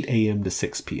Kingdom 8 a.m. to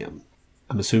 6 p.m.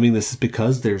 I'm assuming this is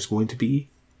because there's going to be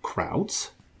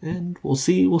crowds, and we'll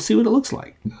see what it looks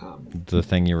like. The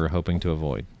thing you were hoping to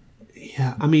avoid.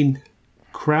 Yeah, I mean,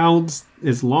 crowds,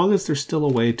 as long as there's still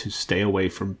a way to stay away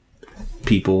from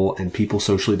people and people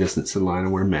socially distance in line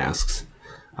and wear masks,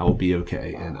 I will be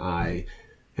okay. And I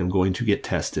am going to get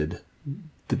tested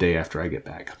the day after I get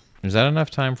back. Is that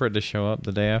enough time for it to show up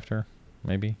the day after?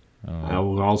 Maybe? I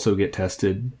will also get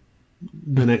tested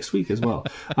the next week as well.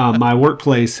 My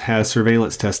workplace has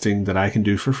surveillance testing that I can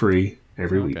do for free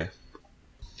every week.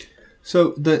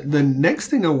 So the next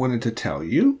thing I wanted to tell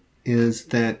you is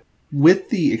that with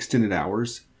the extended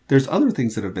hours, there's other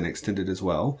things that have been extended as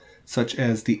well, such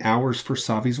as the hours for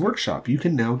Savi's Workshop. You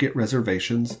can now get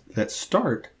reservations that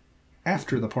start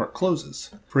after the park closes.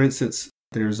 For instance,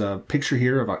 there's a picture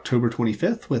here of October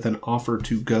 25th with an offer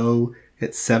to go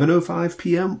at 7:05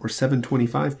 p.m. or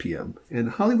 7:25 p.m.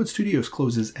 And Hollywood Studios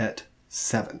closes at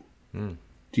 7.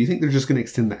 Do you think they're just going to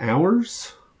extend the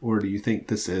hours? Or do you think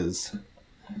this is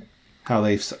how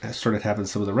they've started having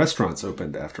some of the restaurants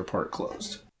opened after park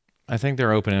closed? I think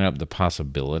they're opening up the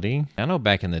possibility. I know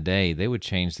back in the day, they would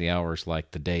change the hours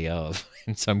like the day of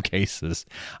in some cases.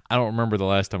 I don't remember the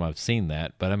last time I've seen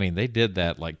that, but I mean, they did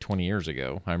that like 20 years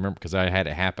ago. I remember because I had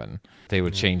it happen. They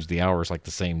would change the hours like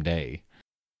the same day.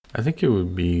 I think it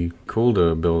would be cool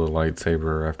to build a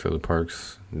lightsaber after the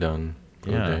park's done,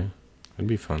 for the day. It'd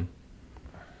be fun.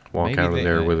 Walk Maybe out of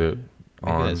there with it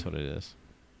maybe on. that's what it is.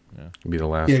 Yeah. Be the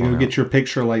last Yeah, one go out. get your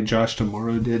picture like Josh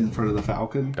Tomorrow did in front of the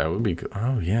Falcon. That would be good.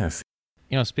 Oh, yes.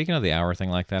 You know, speaking of the hour thing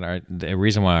like that, the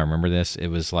reason why I remember this, it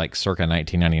was like circa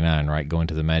 1999, right? Going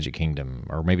to the Magic Kingdom,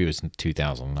 or maybe it was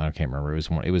 2000. I can't remember.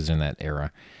 It was in that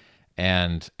era.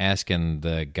 And asking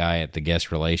the guy at the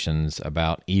guest relations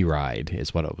about E-Ride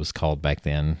is what it was called back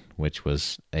then, which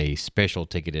was a special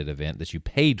ticketed event that you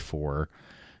paid for,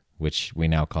 which we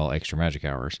now call extra magic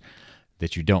hours,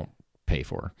 that you don't pay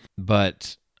for.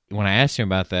 But when I asked him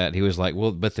about that, he was like,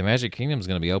 well, but the Magic Kingdom is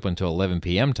going to be open till 11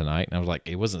 p.m. tonight. And I was like,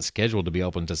 it wasn't scheduled to be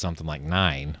open to something like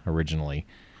 9 originally.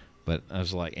 But I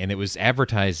was like, and it was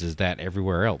advertised as that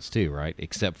everywhere else too, right?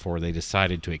 Except for they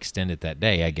decided to extend it that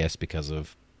day, I guess, because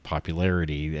of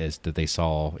popularity as that they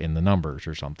saw in the numbers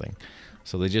or something.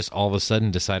 So they just all of a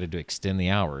sudden decided to extend the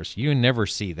hours. You never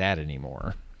see that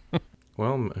anymore.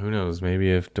 Well, who knows?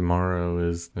 Maybe if tomorrow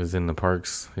is in the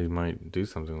parks, he might do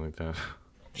something like that.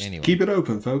 Anyway. Keep it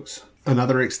open, folks.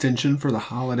 Another extension for the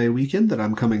holiday weekend that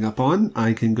I'm coming up on.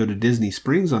 I can go to Disney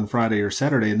Springs on Friday or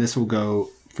Saturday, and this will go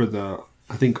for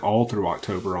I think all through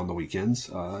October on the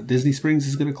weekends. Disney Springs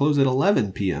is going to close at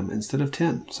 11 p.m. instead of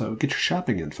 10. So get your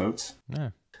shopping in, folks.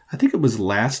 Yeah. I think it was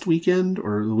last weekend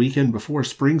or the weekend before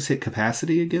Springs hit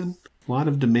capacity again. A lot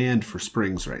of demand for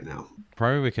Springs right now.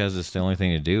 Probably because it's the only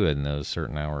thing to do in those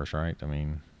certain hours, right? I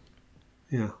mean,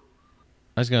 yeah.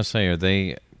 I was going to say, are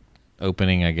they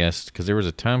opening, I guess, because there was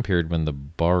a time period when the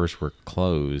bars were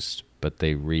closed, but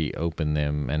they reopened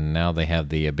them, and now they have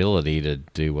the ability to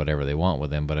do whatever they want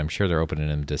with them, but I'm sure they're opening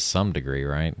them to some degree,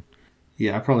 right?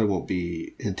 Yeah, I probably won't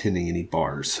be attending any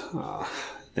bars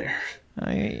there.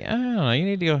 I don't know. You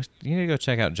need to go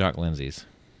check out Jock Lindsay's,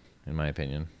 in my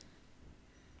opinion.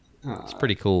 It's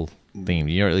pretty cool theme.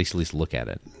 You know, at least look at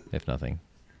it, if nothing.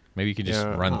 Maybe you could just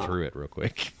run through it real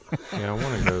quick. Yeah, I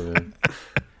want to go there.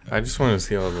 I just want to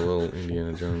see all the little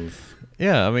Indiana Jones.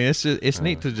 Yeah, I mean, it's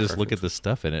neat to just look at the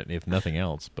stuff in it, if nothing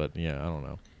else. But yeah, I don't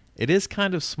know. It is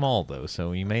kind of small though,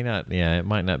 so you may not. Yeah, it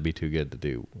might not be too good to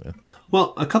do.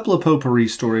 Well, a couple of potpourri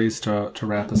stories to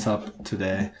wrap us up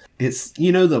today. It's,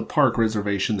 the park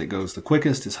reservation that goes the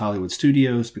quickest is Hollywood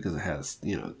Studios because it has,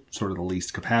 sort of the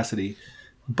least capacity.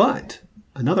 But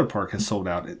another park has sold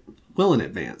out well in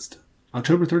advance.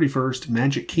 October 31st,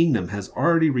 Magic Kingdom has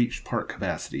already reached park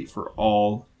capacity for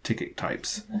all ticket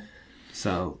types.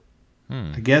 So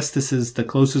I guess this is the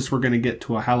closest we're going to get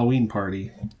to a Halloween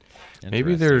party.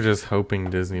 Maybe they're just hoping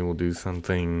Disney will do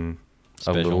something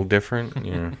a little different.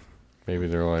 Yeah. Maybe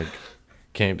they're like,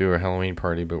 can't do a Halloween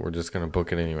party, but we're just going to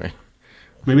book it anyway.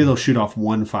 Maybe they'll shoot off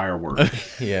one firework.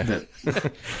 Yeah.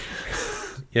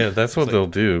 Yeah, that's what they'll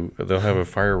do. They'll have a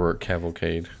firework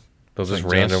cavalcade. They'll just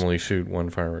randomly shoot one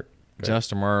firework. Josh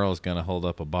Tomorrow is going to hold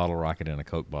up a bottle rocket in a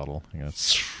Coke bottle.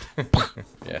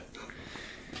 Yeah.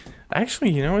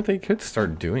 Actually, you know what? They could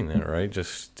start doing that, right?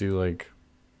 Just do like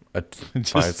a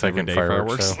 5-second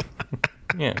fireworks show.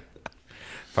 Yeah.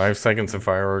 5 seconds of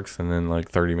fireworks, and then like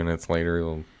 30 minutes later,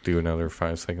 they'll do another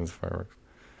 5 seconds of fireworks.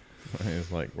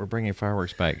 It's like, we're bringing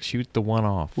fireworks back. Shoot the one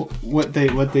off. Well, what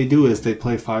they do is they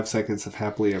play 5 seconds of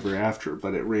Happily Ever After,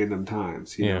 but at random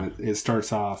times. You know, it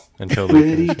starts off until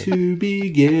ready to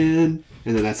begin,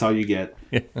 and then that's all you get.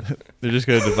 Yeah. They're just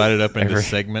going to divide it up into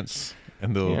segments,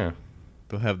 and they'll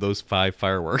have those 5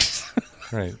 fireworks.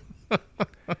 Right.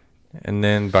 And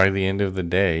then by the end of the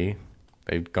day,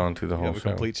 they've gone through the whole show.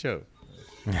 Complete show.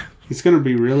 It's going to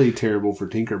be really terrible for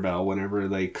Tinkerbell whenever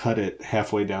they cut it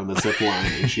halfway down the zip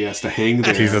line and she has to hang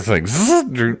there. She's just like,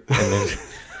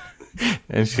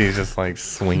 and she's just like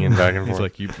swinging back and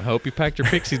forth. He's like, I hope you packed your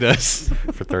pixie dust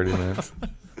for 30 minutes.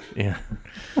 Yeah.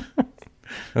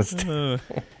 That's terrible.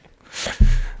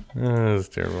 That's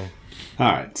terrible.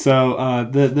 All right. So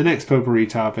the next potpourri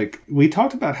topic, we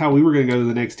talked about how we were going to go to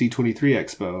the next D23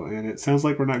 Expo, and it sounds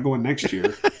like we're not going next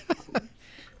year.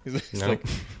 It's like,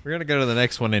 we're going to go to the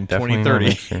next one in Definitely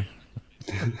 2030.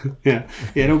 Yeah,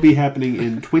 it'll be happening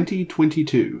in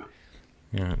 2022.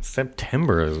 Yeah, it's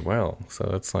September as well. So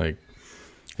it's like,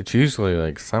 it's usually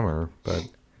like summer, but.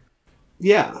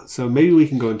 Yeah, so maybe we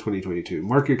can go in 2022.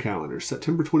 Mark your calendar.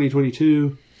 September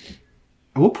 2022.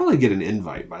 And we'll probably get an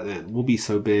invite by then. We'll be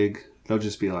so big, they'll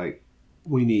just be like,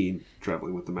 we need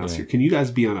Traveling with the Mouse here. Can you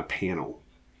guys be on a panel?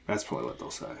 That's probably what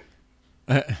they'll say.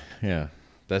 Yeah.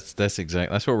 That's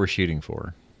what we're shooting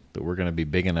for. That we're going to be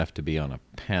big enough to be on a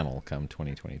panel come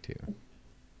 2022.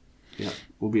 Yeah,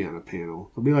 we'll be on a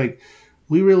panel. They'll be like,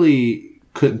 we really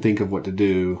couldn't think of what to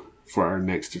do for our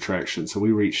next attraction, so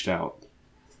we reached out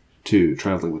to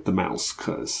Traveling with the Mouse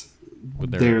because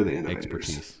they're the innovators.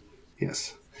 Expertise.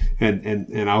 Yes.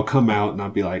 And I'll come out and I'll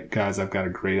be like, guys, I've got a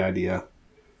great idea.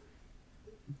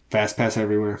 Fast pass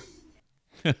everywhere.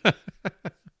 We're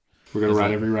going to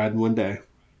ride every ride in one day.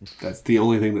 That's the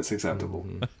only thing that's acceptable.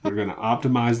 We're going to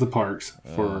optimize the parks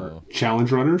for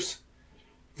challenge runners,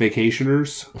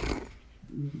 vacationers.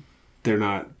 We're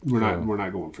not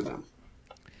going for them.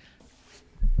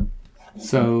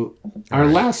 So our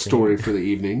last story for the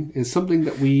evening is something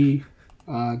that we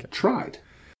tried.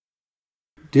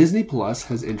 Disney Plus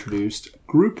has introduced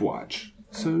Group Watch.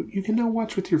 So you can now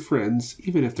watch with your friends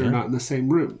even if they're not in the same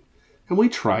room. And we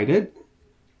tried it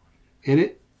and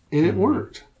it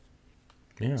worked.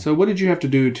 Yeah. So what did you have to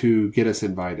do to get us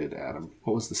invited, Adam?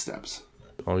 What was the steps?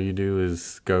 All you do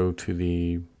is go to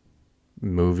the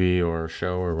movie or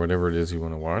show or whatever it is you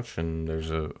want to watch, and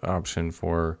there's an option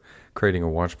for creating a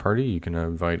watch party. You can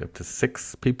invite up to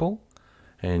 6 people,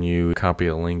 and you copy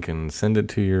a link and send it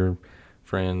to your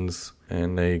friends,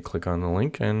 and they click on the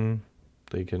link and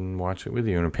they can watch it with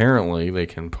you. And apparently they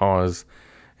can pause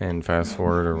and fast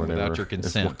forward or whatever. Without your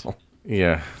consent. Well.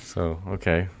 Yeah, so,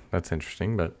 okay, that's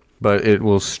interesting, but it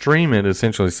will stream it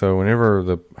essentially. So whenever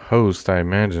the host, I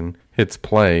imagine, hits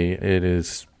play,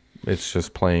 it's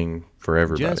just playing for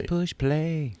everybody. Just push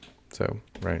play. So,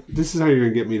 right. This is how you're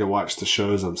going to get me to watch the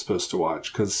shows I'm supposed to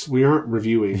watch, because we aren't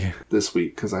reviewing this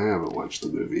week because I haven't watched the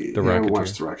movie. I haven't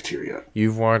watched The Rocketeer yet.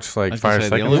 You've watched like 5 seconds.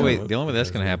 The only way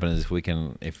that's going to happen is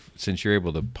since you're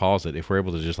able to pause it, if we're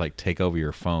able to just like take over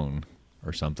your phone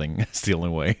or something, that's the only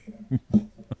way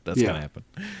that's going to happen.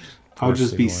 I'll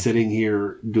just be sitting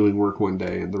here doing work one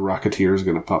day, and The Rocketeer is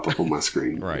going to pop up on my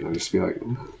screen. Right. And I'll just be like,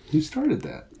 who started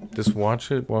that? Just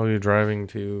watch it while you're driving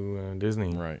to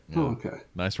Disney. Right. Yeah. Oh, okay.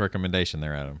 Nice recommendation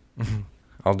there, Adam.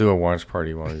 I'll do a watch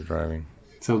party while you're driving.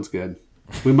 Sounds good.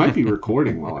 We might be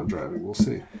recording while I'm driving. We'll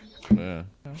see. Yeah.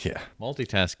 Yeah.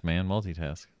 Multitask, man.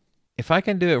 Multitask. If I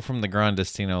can do it from the Gran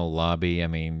Destino lobby, I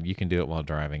mean, you can do it while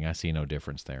driving. I see no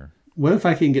difference there. What if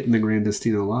I can get in the Gran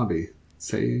Destino lobby?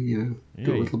 Say,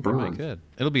 go with LeBron. Good.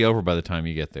 It'll be over by the time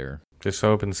you get there. Just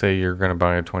show up and say you're going to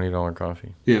buy a $20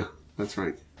 coffee. Yeah, that's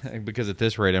right. Because at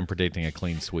this rate, I'm predicting a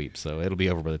clean sweep, so it'll be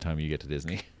over by the time you get to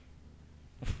Disney.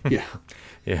 Yeah.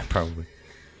 Yeah, probably.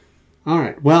 All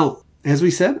right. Well, as we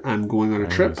said, I'm going on a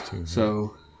trip,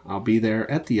 so I'll be there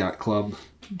at the Yacht Club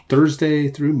Thursday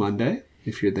through Monday.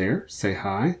 If you're there, say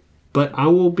hi. But I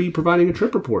will be providing a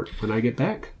trip report when I get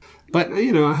back. But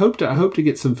I hope to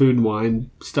get some food and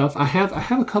wine stuff. I have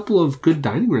a couple of good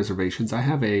dining reservations. I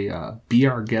have a Be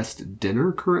Our Guest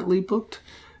dinner currently booked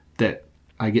that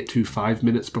I get to 5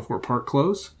 minutes before park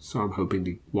close. So I'm hoping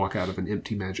to walk out of an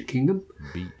empty Magic Kingdom.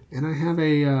 And I have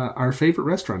our favorite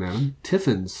restaurant, Adam,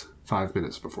 Tiffin's, 5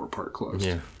 minutes before park close.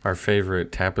 Yeah, our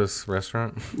favorite tapas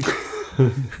restaurant.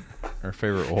 Our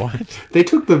favorite what? They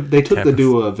took the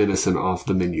duo of venison off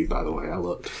the menu. By the way, I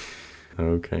looked.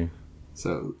 Okay.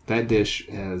 So that dish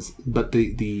has, but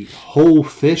the whole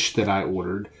fish that I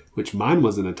ordered, which mine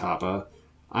wasn't a tapa,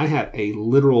 I had a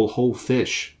literal whole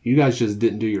fish. You guys just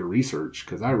didn't do your research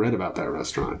because I read about that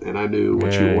restaurant and I knew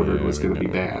what you ordered was going to be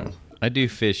bad. I do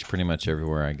fish pretty much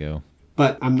everywhere I go.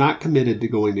 But I'm not committed to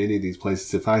going to any of these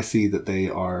places. If I see that they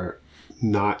are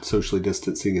not socially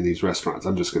distancing in these restaurants,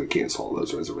 I'm just going to cancel all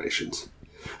those reservations.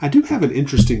 I do have an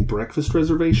interesting breakfast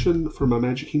reservation for my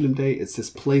Magic Kingdom day. It's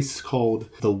this place called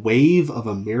The Wave of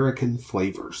American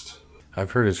Flavors.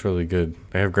 I've heard it's really good.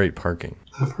 They have great parking.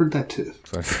 I've heard that too.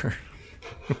 So I've heard.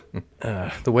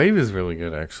 The Wave is really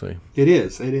good, actually. It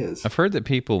is. I've heard that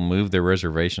people move their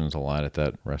reservations a lot at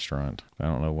that restaurant. I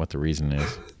don't know what the reason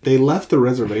is. They left the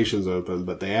reservations open,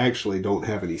 but they actually don't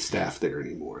have any staff there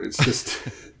anymore. It's just...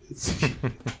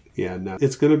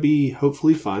 It's going to be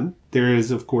hopefully fun. There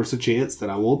is, of course, a chance that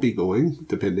I won't be going,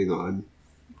 depending on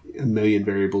a million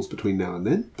variables between now and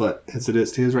then. But as it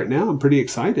stands right now, I'm pretty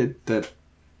excited that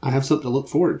I have something to look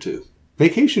forward to.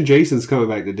 Vacation Jason's coming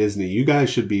back to Disney. You guys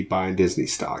should be buying Disney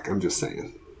stock. I'm just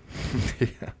saying.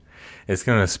 Yeah, it's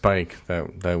going to spike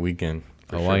that weekend.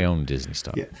 I own Disney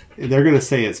stock. Yeah, they're going to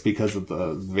say it's because of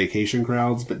the vacation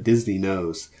crowds, but Disney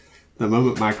knows. The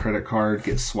moment my credit card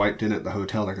gets swiped in at the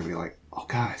hotel, they're going to be like, oh,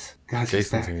 guys,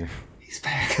 he's back. He's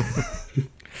back.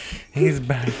 He's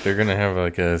back. They're going to have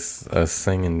like a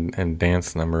sing and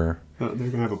dance number. They're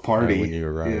going to have a party. When you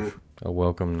arrive. Yeah. A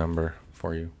welcome number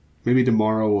for you. Maybe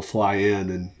tomorrow we'll fly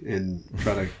in and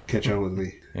try to catch up with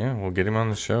me. Yeah, we'll get him on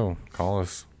the show. Call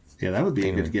us. Yeah, that would be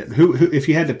a good get. Who, if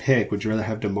you had to pick, would you rather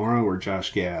have Tomorrow or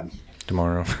Josh Gad?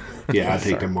 Tomorrow. Yeah, I'd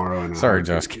take Tomorrow. Sorry,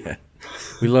 Josh Gad.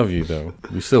 We love you, though.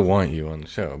 We still want you on the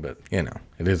show, but,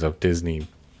 it is a Disney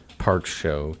Parks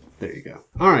show. There you go.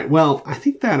 All right, well, I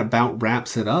think that about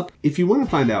wraps it up. If you want to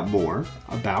find out more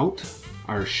about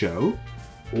our show,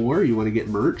 or you want to get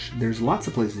merch, there's lots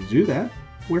of places to do that.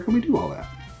 Where can we do all that?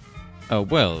 Oh,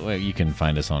 well, you can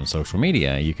find us on social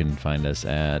media. You can find us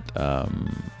at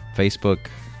Facebook,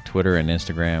 Twitter, and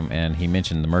Instagram. And he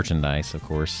mentioned the merchandise, of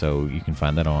course, so you can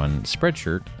find that on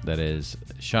Spreadshirt. That is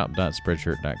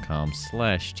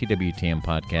shop.spreadshirt.com/TWTM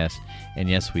podcast. And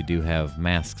yes, we do have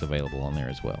masks available on there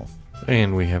as well.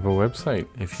 And we have a website.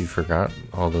 If you forgot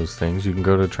all those things, you can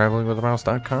go to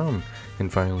travelingwithamouse.com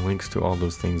and find links to all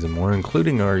those things and more,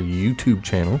 including our YouTube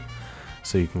channel.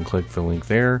 So you can click the link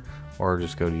there, or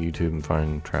just go to YouTube and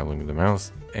find Traveling with the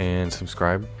Mouse and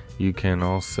subscribe. You can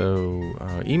also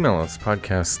email us,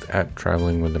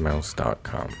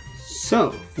 podcast@travelingwiththemouse.com.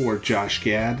 So, for Josh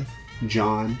Gad,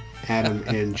 John, Adam,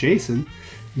 and Jason,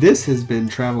 this has been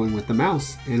Traveling with the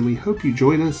Mouse, and we hope you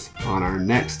join us on our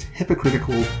next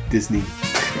hypocritical Disney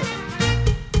trip.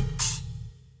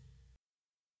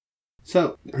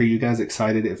 So, are you guys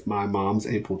excited if my mom's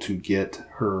able to get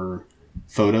her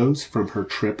photos from her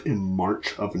trip in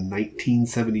March of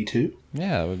 1972?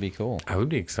 Yeah, that would be cool. I would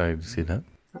be excited to see that.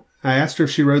 I asked her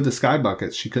if she rode the Sky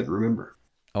Buckets. She couldn't remember.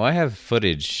 Oh, I have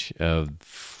footage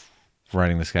of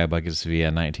riding the Sky Buckets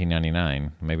via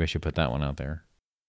 1999. Maybe I should put that one out there.